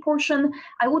Q&A portion,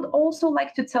 I would also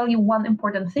like to tell you one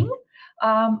important thing.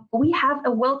 We have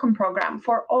a welcome program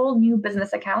for all new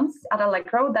business accounts at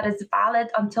Allegro that is valid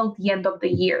until the end of the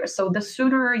year. So the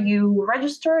sooner you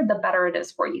register, the better it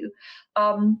is for you.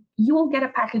 You will get a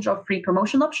package of free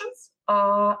promotion options,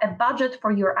 a budget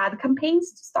for your ad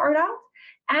campaigns to start out,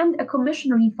 and a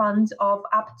commission refund of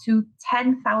up to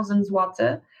 10,000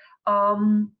 zloty,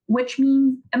 which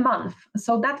means a month.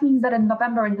 So that means that in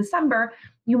November and December,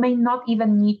 you may not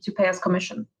even need to pay us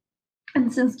commission.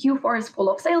 And since Q4 is full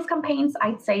of sales campaigns,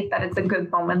 I'd say that it's a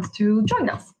good moment to join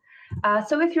us.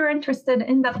 So if you're interested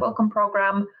in that welcome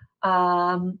program,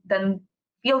 then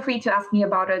feel free to ask me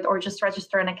about it or just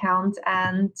register an account,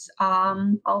 and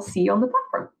I'll see you on the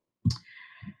platform.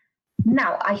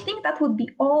 Now, I think that would be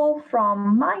all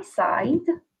from my side.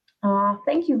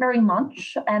 Thank you very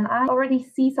much. And I already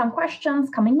see some questions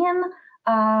coming in.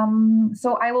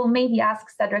 So I will maybe ask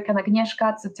Cédric and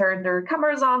Agnieszka to turn their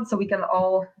cameras on so we can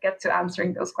all get to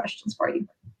answering those questions for you.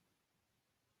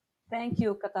 Thank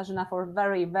you, Katarzyna, for a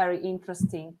very, very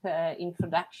interesting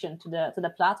introduction to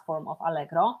the platform of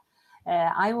Allegro.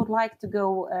 I would like to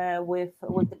go with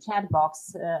the chat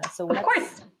box. Of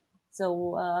course.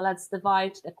 So let's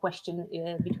divide the question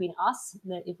between us,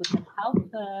 if we can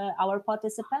help our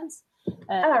participants.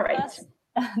 All right.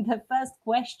 The first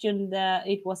question,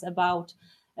 it was about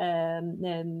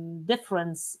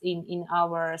difference in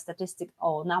our statistic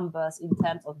or numbers in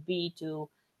terms of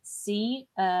B2C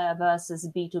versus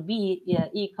B2B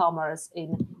e-commerce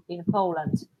in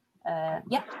Poland.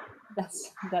 Yeah,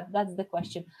 that's the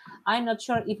question. I'm not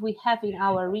sure if we have in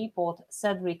our report,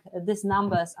 Cédric, these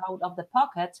numbers out of the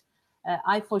pocket.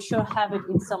 I for sure have it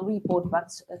in some report, but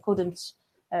couldn't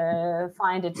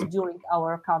find it during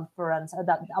our conference,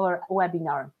 our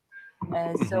webinar. We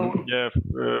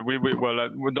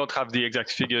don't have the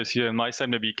exact figures here on my side.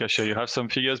 Maybe Kasia, you have some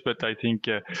figures, but I think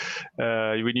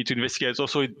we need to investigate. It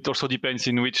also depends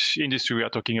in which industry we are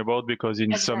talking about, because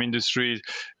in some industries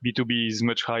B2B is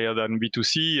much higher than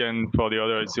B2C, and for the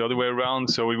other it's the other way around.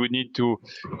 So we would need to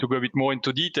go a bit more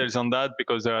into details on that,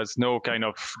 because there's no kind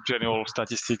of general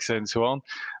statistics and so on.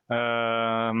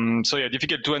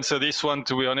 Difficult to answer this one,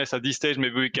 to be honest, at this stage.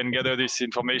 Maybe we can gather this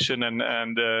information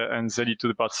and send it to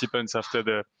the participants after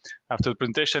the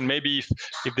presentation. Maybe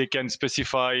if they can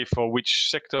specify for which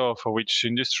sector, for which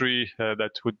industry,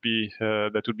 that would be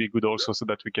good also, so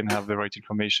that we can have the right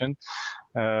information.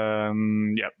 Yeah,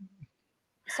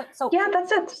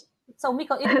 that's it. So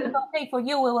Mikko, if it's okay for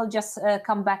you, we will just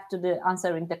come back to the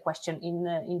answering the question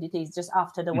in details just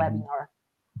after the webinar.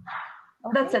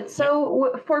 Okay. That's it.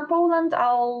 So for Poland,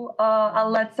 I'll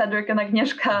let Cédric and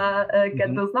Agnieszka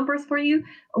get those numbers for you.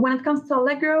 When it comes to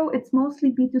Allegro, it's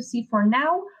mostly B2C for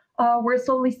now. We're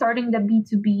slowly starting the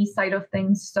B2B side of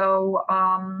things. So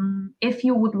if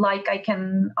you would like, I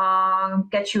can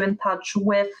get you in touch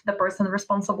with the person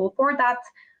responsible for that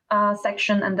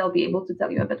section, and they'll be able to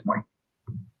tell you a bit more.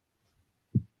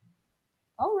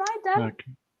 All right, then.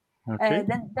 Okay.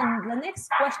 Then the next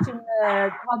question,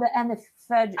 are there any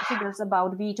figures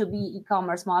about B2B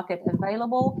e-commerce market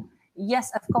available?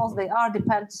 Yes, of course they are.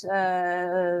 Depends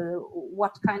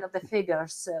what kind of the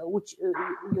figures which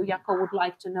you, Jako, would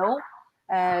like to know.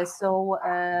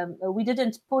 We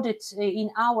didn't put it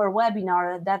in our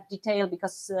webinar that detail,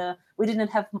 because we didn't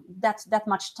have that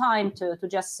much time to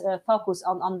just focus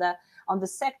on the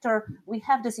sector. We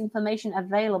have this information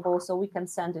available, so we can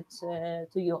send it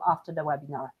to you after the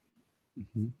webinar.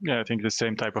 Yeah, I think the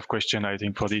same type of question. I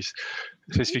think for these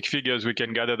specific figures, we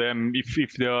can gather them.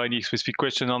 If there are any specific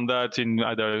questions on that, in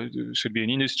either should be an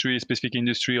industry, specific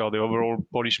industry, or the overall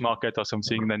Polish market or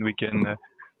something, then we can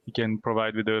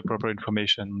provide with the proper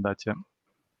information on that. Yeah.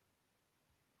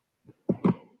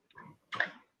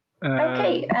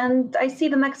 Okay, and I see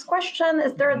the next question.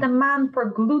 Is there a demand for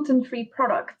gluten-free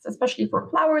products, especially for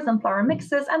flours and flour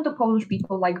mixes, and do Polish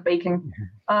people like baking?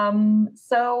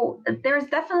 So there's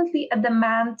definitely a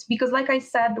demand, because like I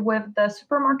said, with the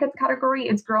supermarket category,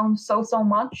 it's grown so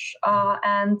much.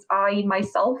 And I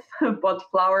myself bought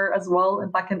flour as well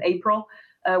back in April,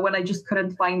 when I just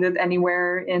couldn't find it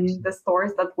anywhere in the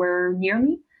stores that were near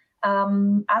me.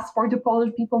 As for do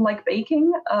Polish people like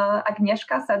baking,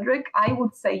 Agnieszka, Cédric, I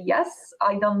would say yes.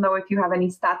 I don't know if you have any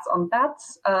stats on that.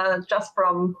 Just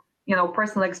from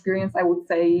personal experience, I would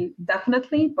say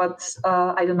definitely, but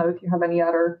I don't know if you have any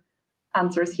other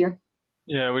answers here.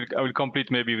 Yeah, I will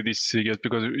complete maybe with these figures,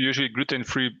 because usually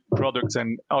gluten-free products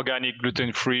and organic,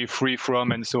 gluten-free, free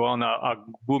from, and so on are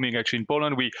booming actually in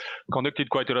Poland. We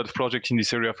conducted quite a lot of projects in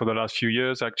this area for the last few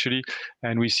years actually,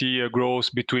 and we see a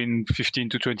growth between 15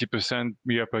 to 20%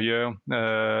 year per year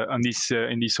on this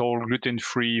in this whole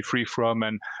gluten-free, free from,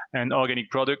 and organic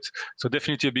products. So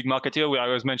definitely a big market here. Where I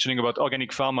was mentioning about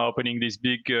organic pharma opening this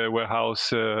big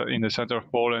warehouse in the center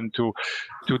of Poland to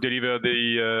deliver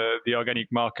the organic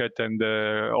market and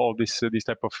all this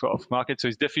type of market. So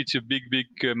it's definitely a big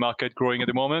market growing at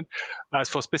the moment. As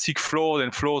for specific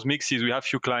flours mixes, we have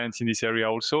few clients in this area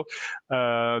also.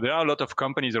 There are a lot of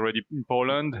companies already in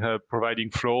Poland providing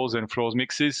flours and flours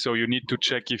mixes. So you need to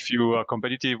check if you are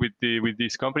competitive with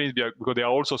these companies, because they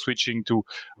are also switching to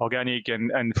organic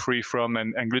and free from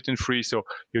and gluten free. So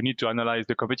you need to analyze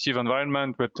the competitive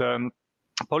environment. But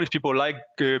Polish people like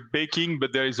baking,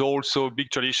 but there is also a big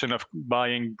tradition of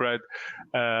buying bread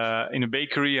in a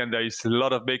bakery, and there is a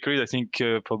lot of bakeries. I think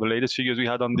for the latest figures we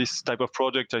had on this type of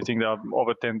project, I think there are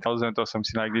over 10,000 or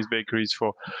something like these bakeries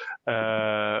for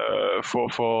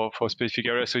specific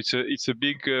areas. So it's a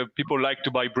big. People like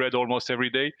to buy bread almost every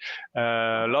day.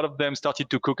 A lot of them started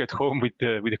to cook at home with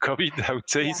the COVID, I would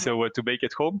say, yeah. So to bake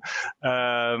at home.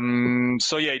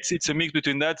 So yeah, it's a mix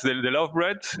between that. They love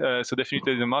bread, so definitely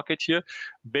there's a market here.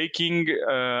 Baking,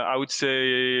 I would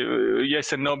say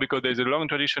yes and no, because there's a long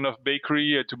tradition of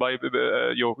bakery to buy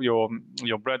your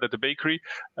bread at the bakery.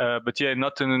 But yeah,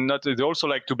 not they also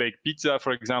like to bake pizza,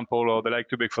 for example, or they like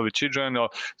to bake for the children. Or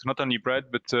it's not only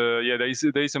bread, but yeah,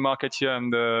 there is a market here,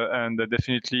 and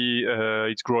definitely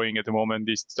it's growing at the moment.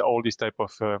 All this type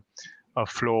of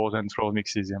flours and flour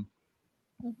mixes. Yeah.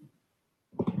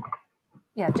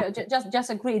 Yeah, just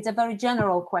agree. It's a very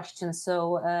general question.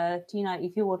 So, Tina,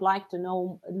 if you would like to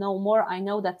know more, I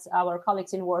know that our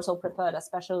colleagues in Warsaw prepared a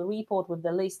special report with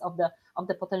the list of the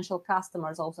potential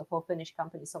customers also for Finnish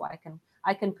companies. So I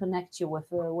can connect you with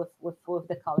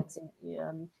the colleagues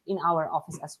in our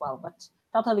office as well. But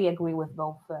totally agree with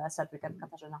both Cédric and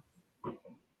Katarzyna.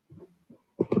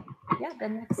 Yeah,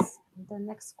 the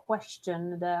next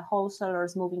question, the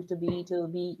wholesalers moving to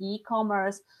B2B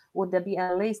e-commerce, would there be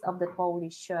a list of the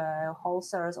Polish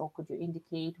wholesalers, or could you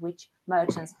indicate which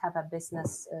merchants have a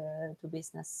business to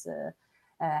business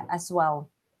as well?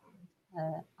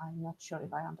 I'm not sure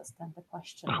if I understand the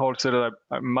question. Wholesaler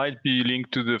might be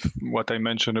linked to what I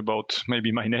mentioned about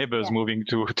maybe my neighbors moving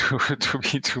to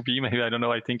B2B. Maybe, I don't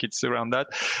know. I think it's around that.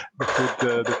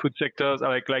 The food sectors,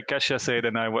 like Kasia said,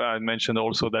 and I mentioned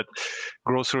also that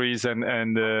groceries and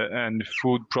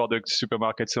food products,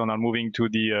 supermarkets, so on, are moving to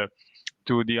the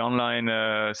online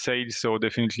sales. So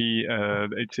definitely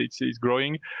it's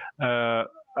growing.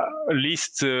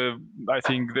 List, I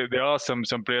think there are some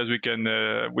players we can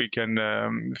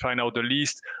find out the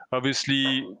list.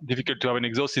 Obviously, difficult to have an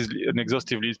exhaustive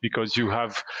list, because you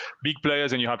have big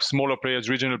players and you have smaller players,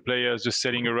 regional players, just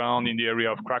selling around in the area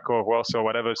of Krakow, Warsaw,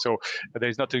 whatever. So there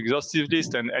is not an exhaustive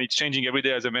list, and it's changing every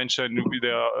day. As I mentioned,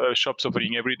 there are shops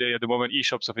opening every day at the moment,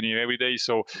 e-shops opening every day.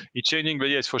 So it's changing, but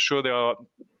yes, for sure there are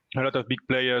a lot of big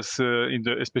players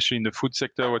especially in the food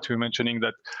sector, what we're mentioning,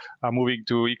 that are moving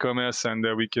to e-commerce, and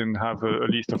we can have a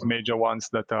list of major ones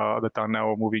that are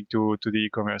now moving to the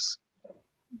e-commerce.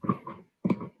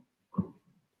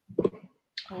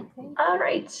 Okay. All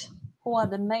right. Who are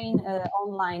the main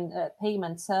online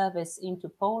payment service into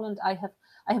Poland? I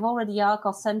have already,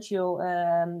 Jarko, sent you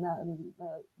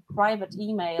private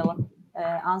email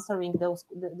answering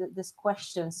this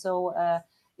question. So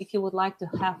if you would like to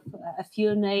have a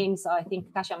few names, I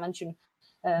think Kasia mentioned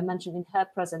in her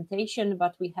presentation,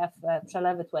 but we have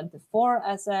Przelewy24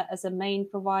 as a main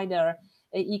provider,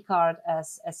 eCard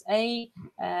as a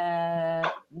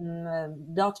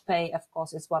 .pay, of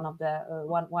course, is one of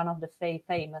the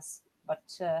famous, but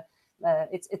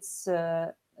it's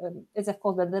of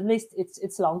course the list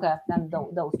it's longer than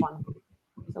those one.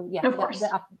 So yeah, of course.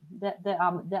 there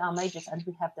are majors, and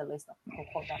we have the list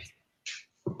for that.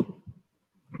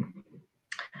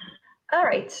 All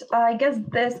right, I guess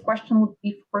this question would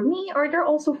be for me. Are there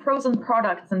also frozen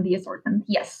products in the assortment?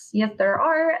 Yes, there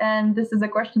are. And this is a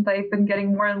question that I've been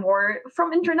getting more and more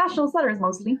from international sellers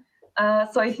mostly.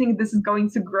 So I think this is going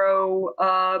to grow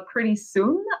pretty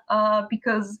soon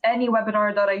because any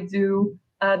webinar that I do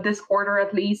this quarter,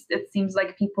 at least, it seems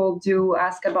like people do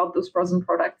ask about those frozen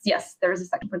products. Yes, there is a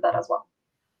section for that as well.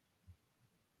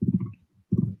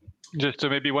 Just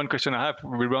maybe one question I have,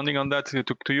 rebounding on that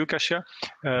to you, Kasia.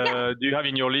 Do you have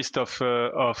in your list of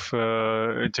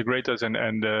integrators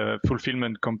and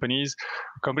fulfillment companies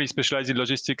specialized in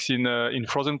logistics in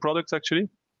frozen products, actually?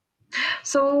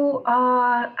 So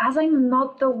as I'm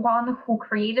not the one who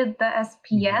created the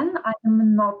SPN,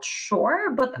 I'm not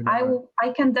sure, but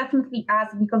I can definitely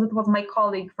ask, because it was my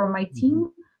colleague from my team.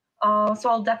 So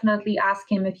I'll definitely ask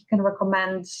him if he can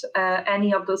recommend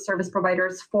any of those service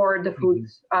providers for the food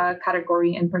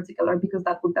category in particular, because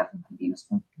that would definitely be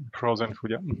useful. Frozen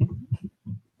food, yeah.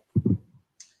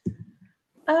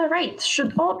 Right.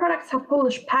 Should all products have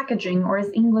Polish packaging, or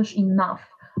is English enough?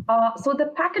 So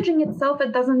the packaging itself,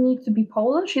 it doesn't need to be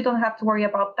Polish. You don't have to worry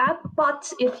about that.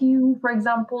 But if you, for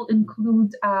example,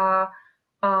 include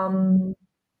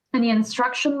any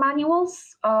instruction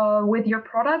manuals with your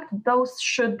product, those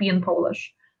should be in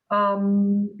Polish.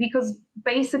 Because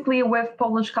basically with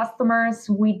Polish customers,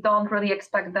 we don't really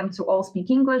expect them to all speak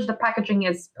English. The packaging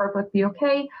is perfectly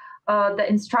okay. The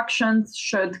instructions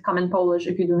should come in Polish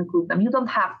if you do include them. You don't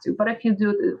have to, but if you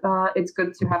do, it's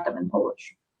good to have them in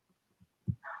Polish.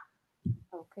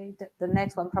 Okay, the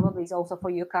next one probably is also for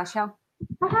you, Kasia.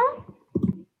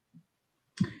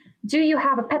 Do you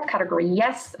have a pet category?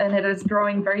 Yes, and it is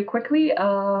growing very quickly.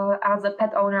 As a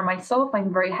pet owner myself,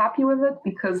 I'm very happy with it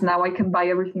because now I can buy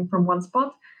everything from one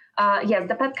spot. Yes,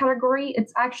 the pet category,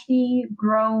 it's actually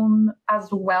grown as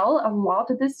well a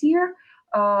lot this year.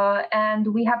 And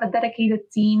we have a dedicated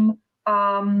team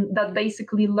that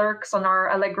basically lurks on our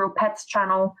Allegro Pets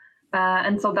channel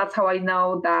And so that's how I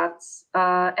know that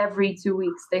every 2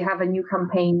 weeks they have a new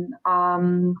campaign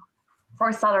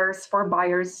for sellers, for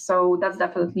buyers. So that's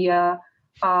definitely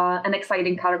an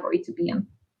exciting category to be in.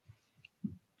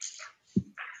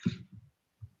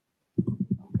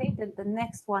 Okay, the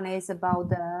next one is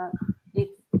about if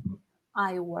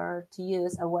I were to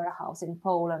use a warehouse in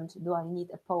Poland, do I need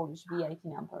a Polish VAT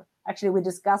number? Actually, we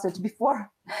discussed it before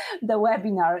the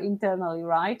webinar internally,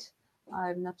 right?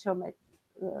 I'm not sure.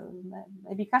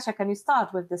 Maybe Kasia, can you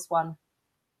start with this one?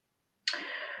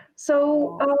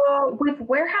 So with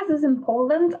warehouses in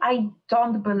Poland, I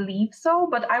don't believe so,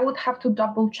 but I would have to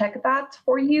double check that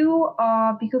for you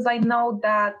because I know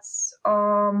that,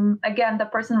 again, the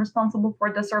person responsible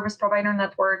for the service provider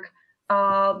network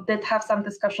did have some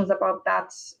discussions about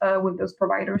that with those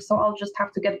providers. So I'll just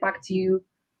have to get back to you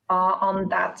on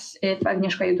that if,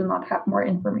 Agnieszka, you do not have more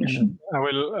information. I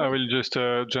will just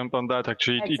jump on that.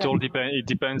 Actually, Exactly. it all depends. It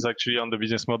depends actually on the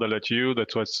business model that you.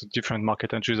 That's what's different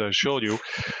market entries I showed you.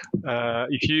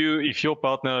 If your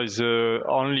partner is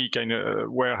only kind of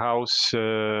warehouse,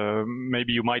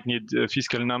 maybe you might need a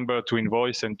fiscal number to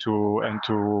invoice and to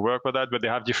work with that. But they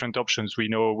have different options. We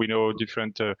know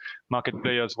different market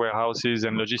players, warehouses,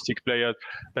 and logistic players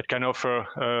that can offer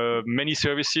many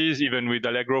services. Even with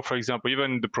Allegro, for example,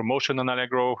 even the promotion on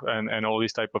Allegro and all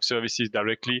these type of services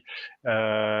directly.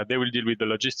 They will deal with the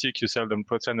logistics. You sell them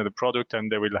 % of the product,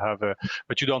 and they will have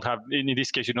but you don't have, in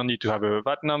this case, you don't need to have a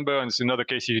VAT number. And in other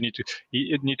cases, you need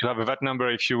to have a VAT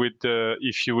number if you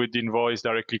would invoice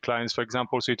directly clients, for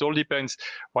example. So it all depends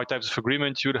what types of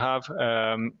agreement you'd have.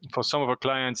 For some of our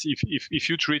clients, if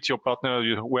you treat your partner,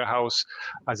 your warehouse,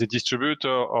 as a distributor,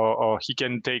 or he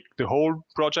can take the whole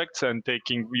project and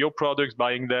taking your products,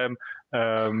 buying them,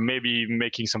 maybe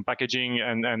making some packaging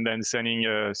and then sending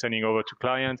over to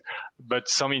clients. But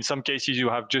in some cases you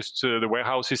have just the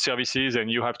warehouses services, and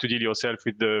you have to deal yourself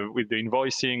with the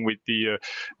invoicing, with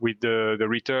the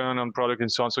return on product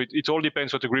and so on. So it all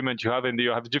depends what agreement you have, and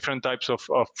you have different types of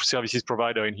services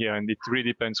provider in here, and it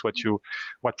really depends what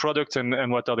products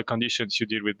and what are the conditions you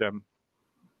deal with them.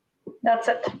 That's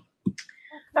it.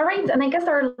 All right, and I guess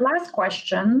our last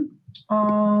question,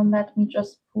 let me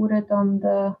just put it on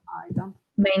the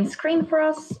main screen for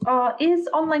us, is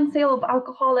online sale of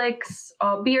alcoholics,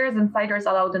 beers and ciders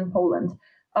allowed in Poland?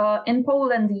 In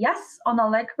Poland, yes, on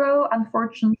Allegro,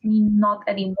 unfortunately not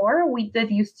anymore. We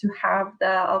did used to have the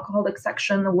alcoholic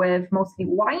section with mostly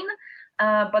wine,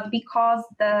 but because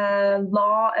the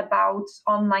law about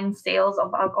online sales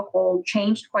of alcohol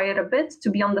changed quite a bit, to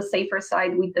be on the safer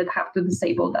side, we did have to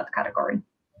disable that category.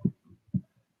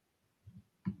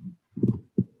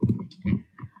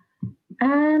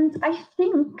 And I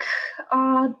think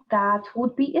that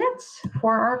would be it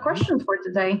for our questions for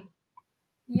today.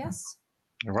 Yes.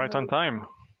 Right on time.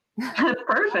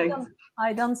 Perfect.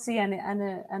 I don't see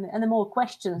any more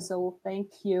questions. So thank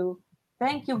you.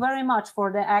 Thank you very much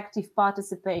for the active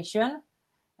participation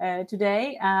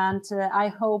today. And I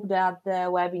hope that the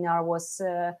webinar was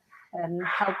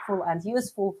helpful and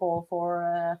useful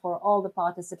for all the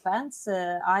participants.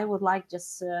 I would like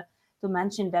just to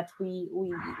mention that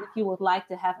if you would like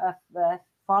to have a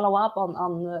follow up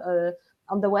on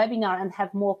the webinar and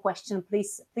have more questions,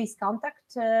 please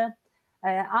contact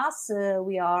us.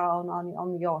 We are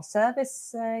on your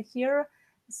service here.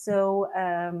 So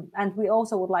and we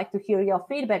also would like to hear your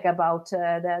feedback about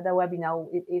the webinar.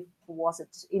 If was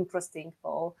it interesting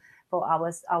for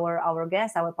our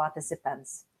guests, our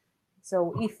participants.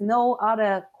 So if no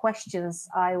other questions,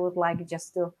 I would like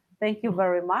just to thank you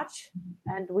very much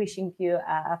and wishing you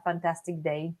a fantastic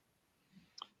day.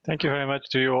 Thank you very much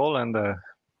to you all, and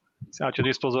it's at your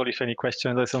disposal if any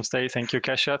questions at some stage. Thank you,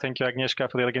 Kasia. Thank you, Agnieszka,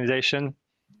 for the organization.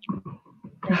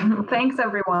 Thanks,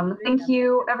 everyone. Thank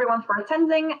you, everyone, for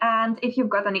attending. And if you've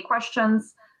got any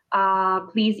questions,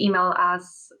 please email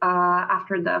us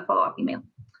after the follow-up email.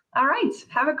 All right.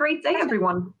 Have a great day,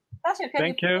 everyone. Kasia,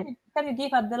 can you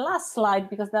give us the last slide,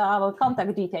 because there are our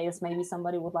contact details. Maybe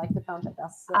somebody would like to contact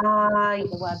us for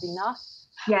the webinar.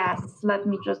 Yes, let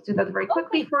me just do that very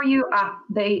quickly for you.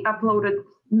 They uploaded,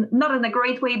 not in a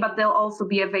great way, but they'll also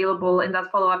be available in that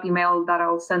follow-up email that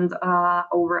I'll send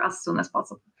over as soon as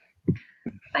possible.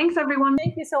 Thanks, everyone.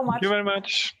 Thank you so much. Thank you very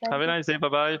much. Have a nice day.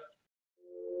 Bye-bye.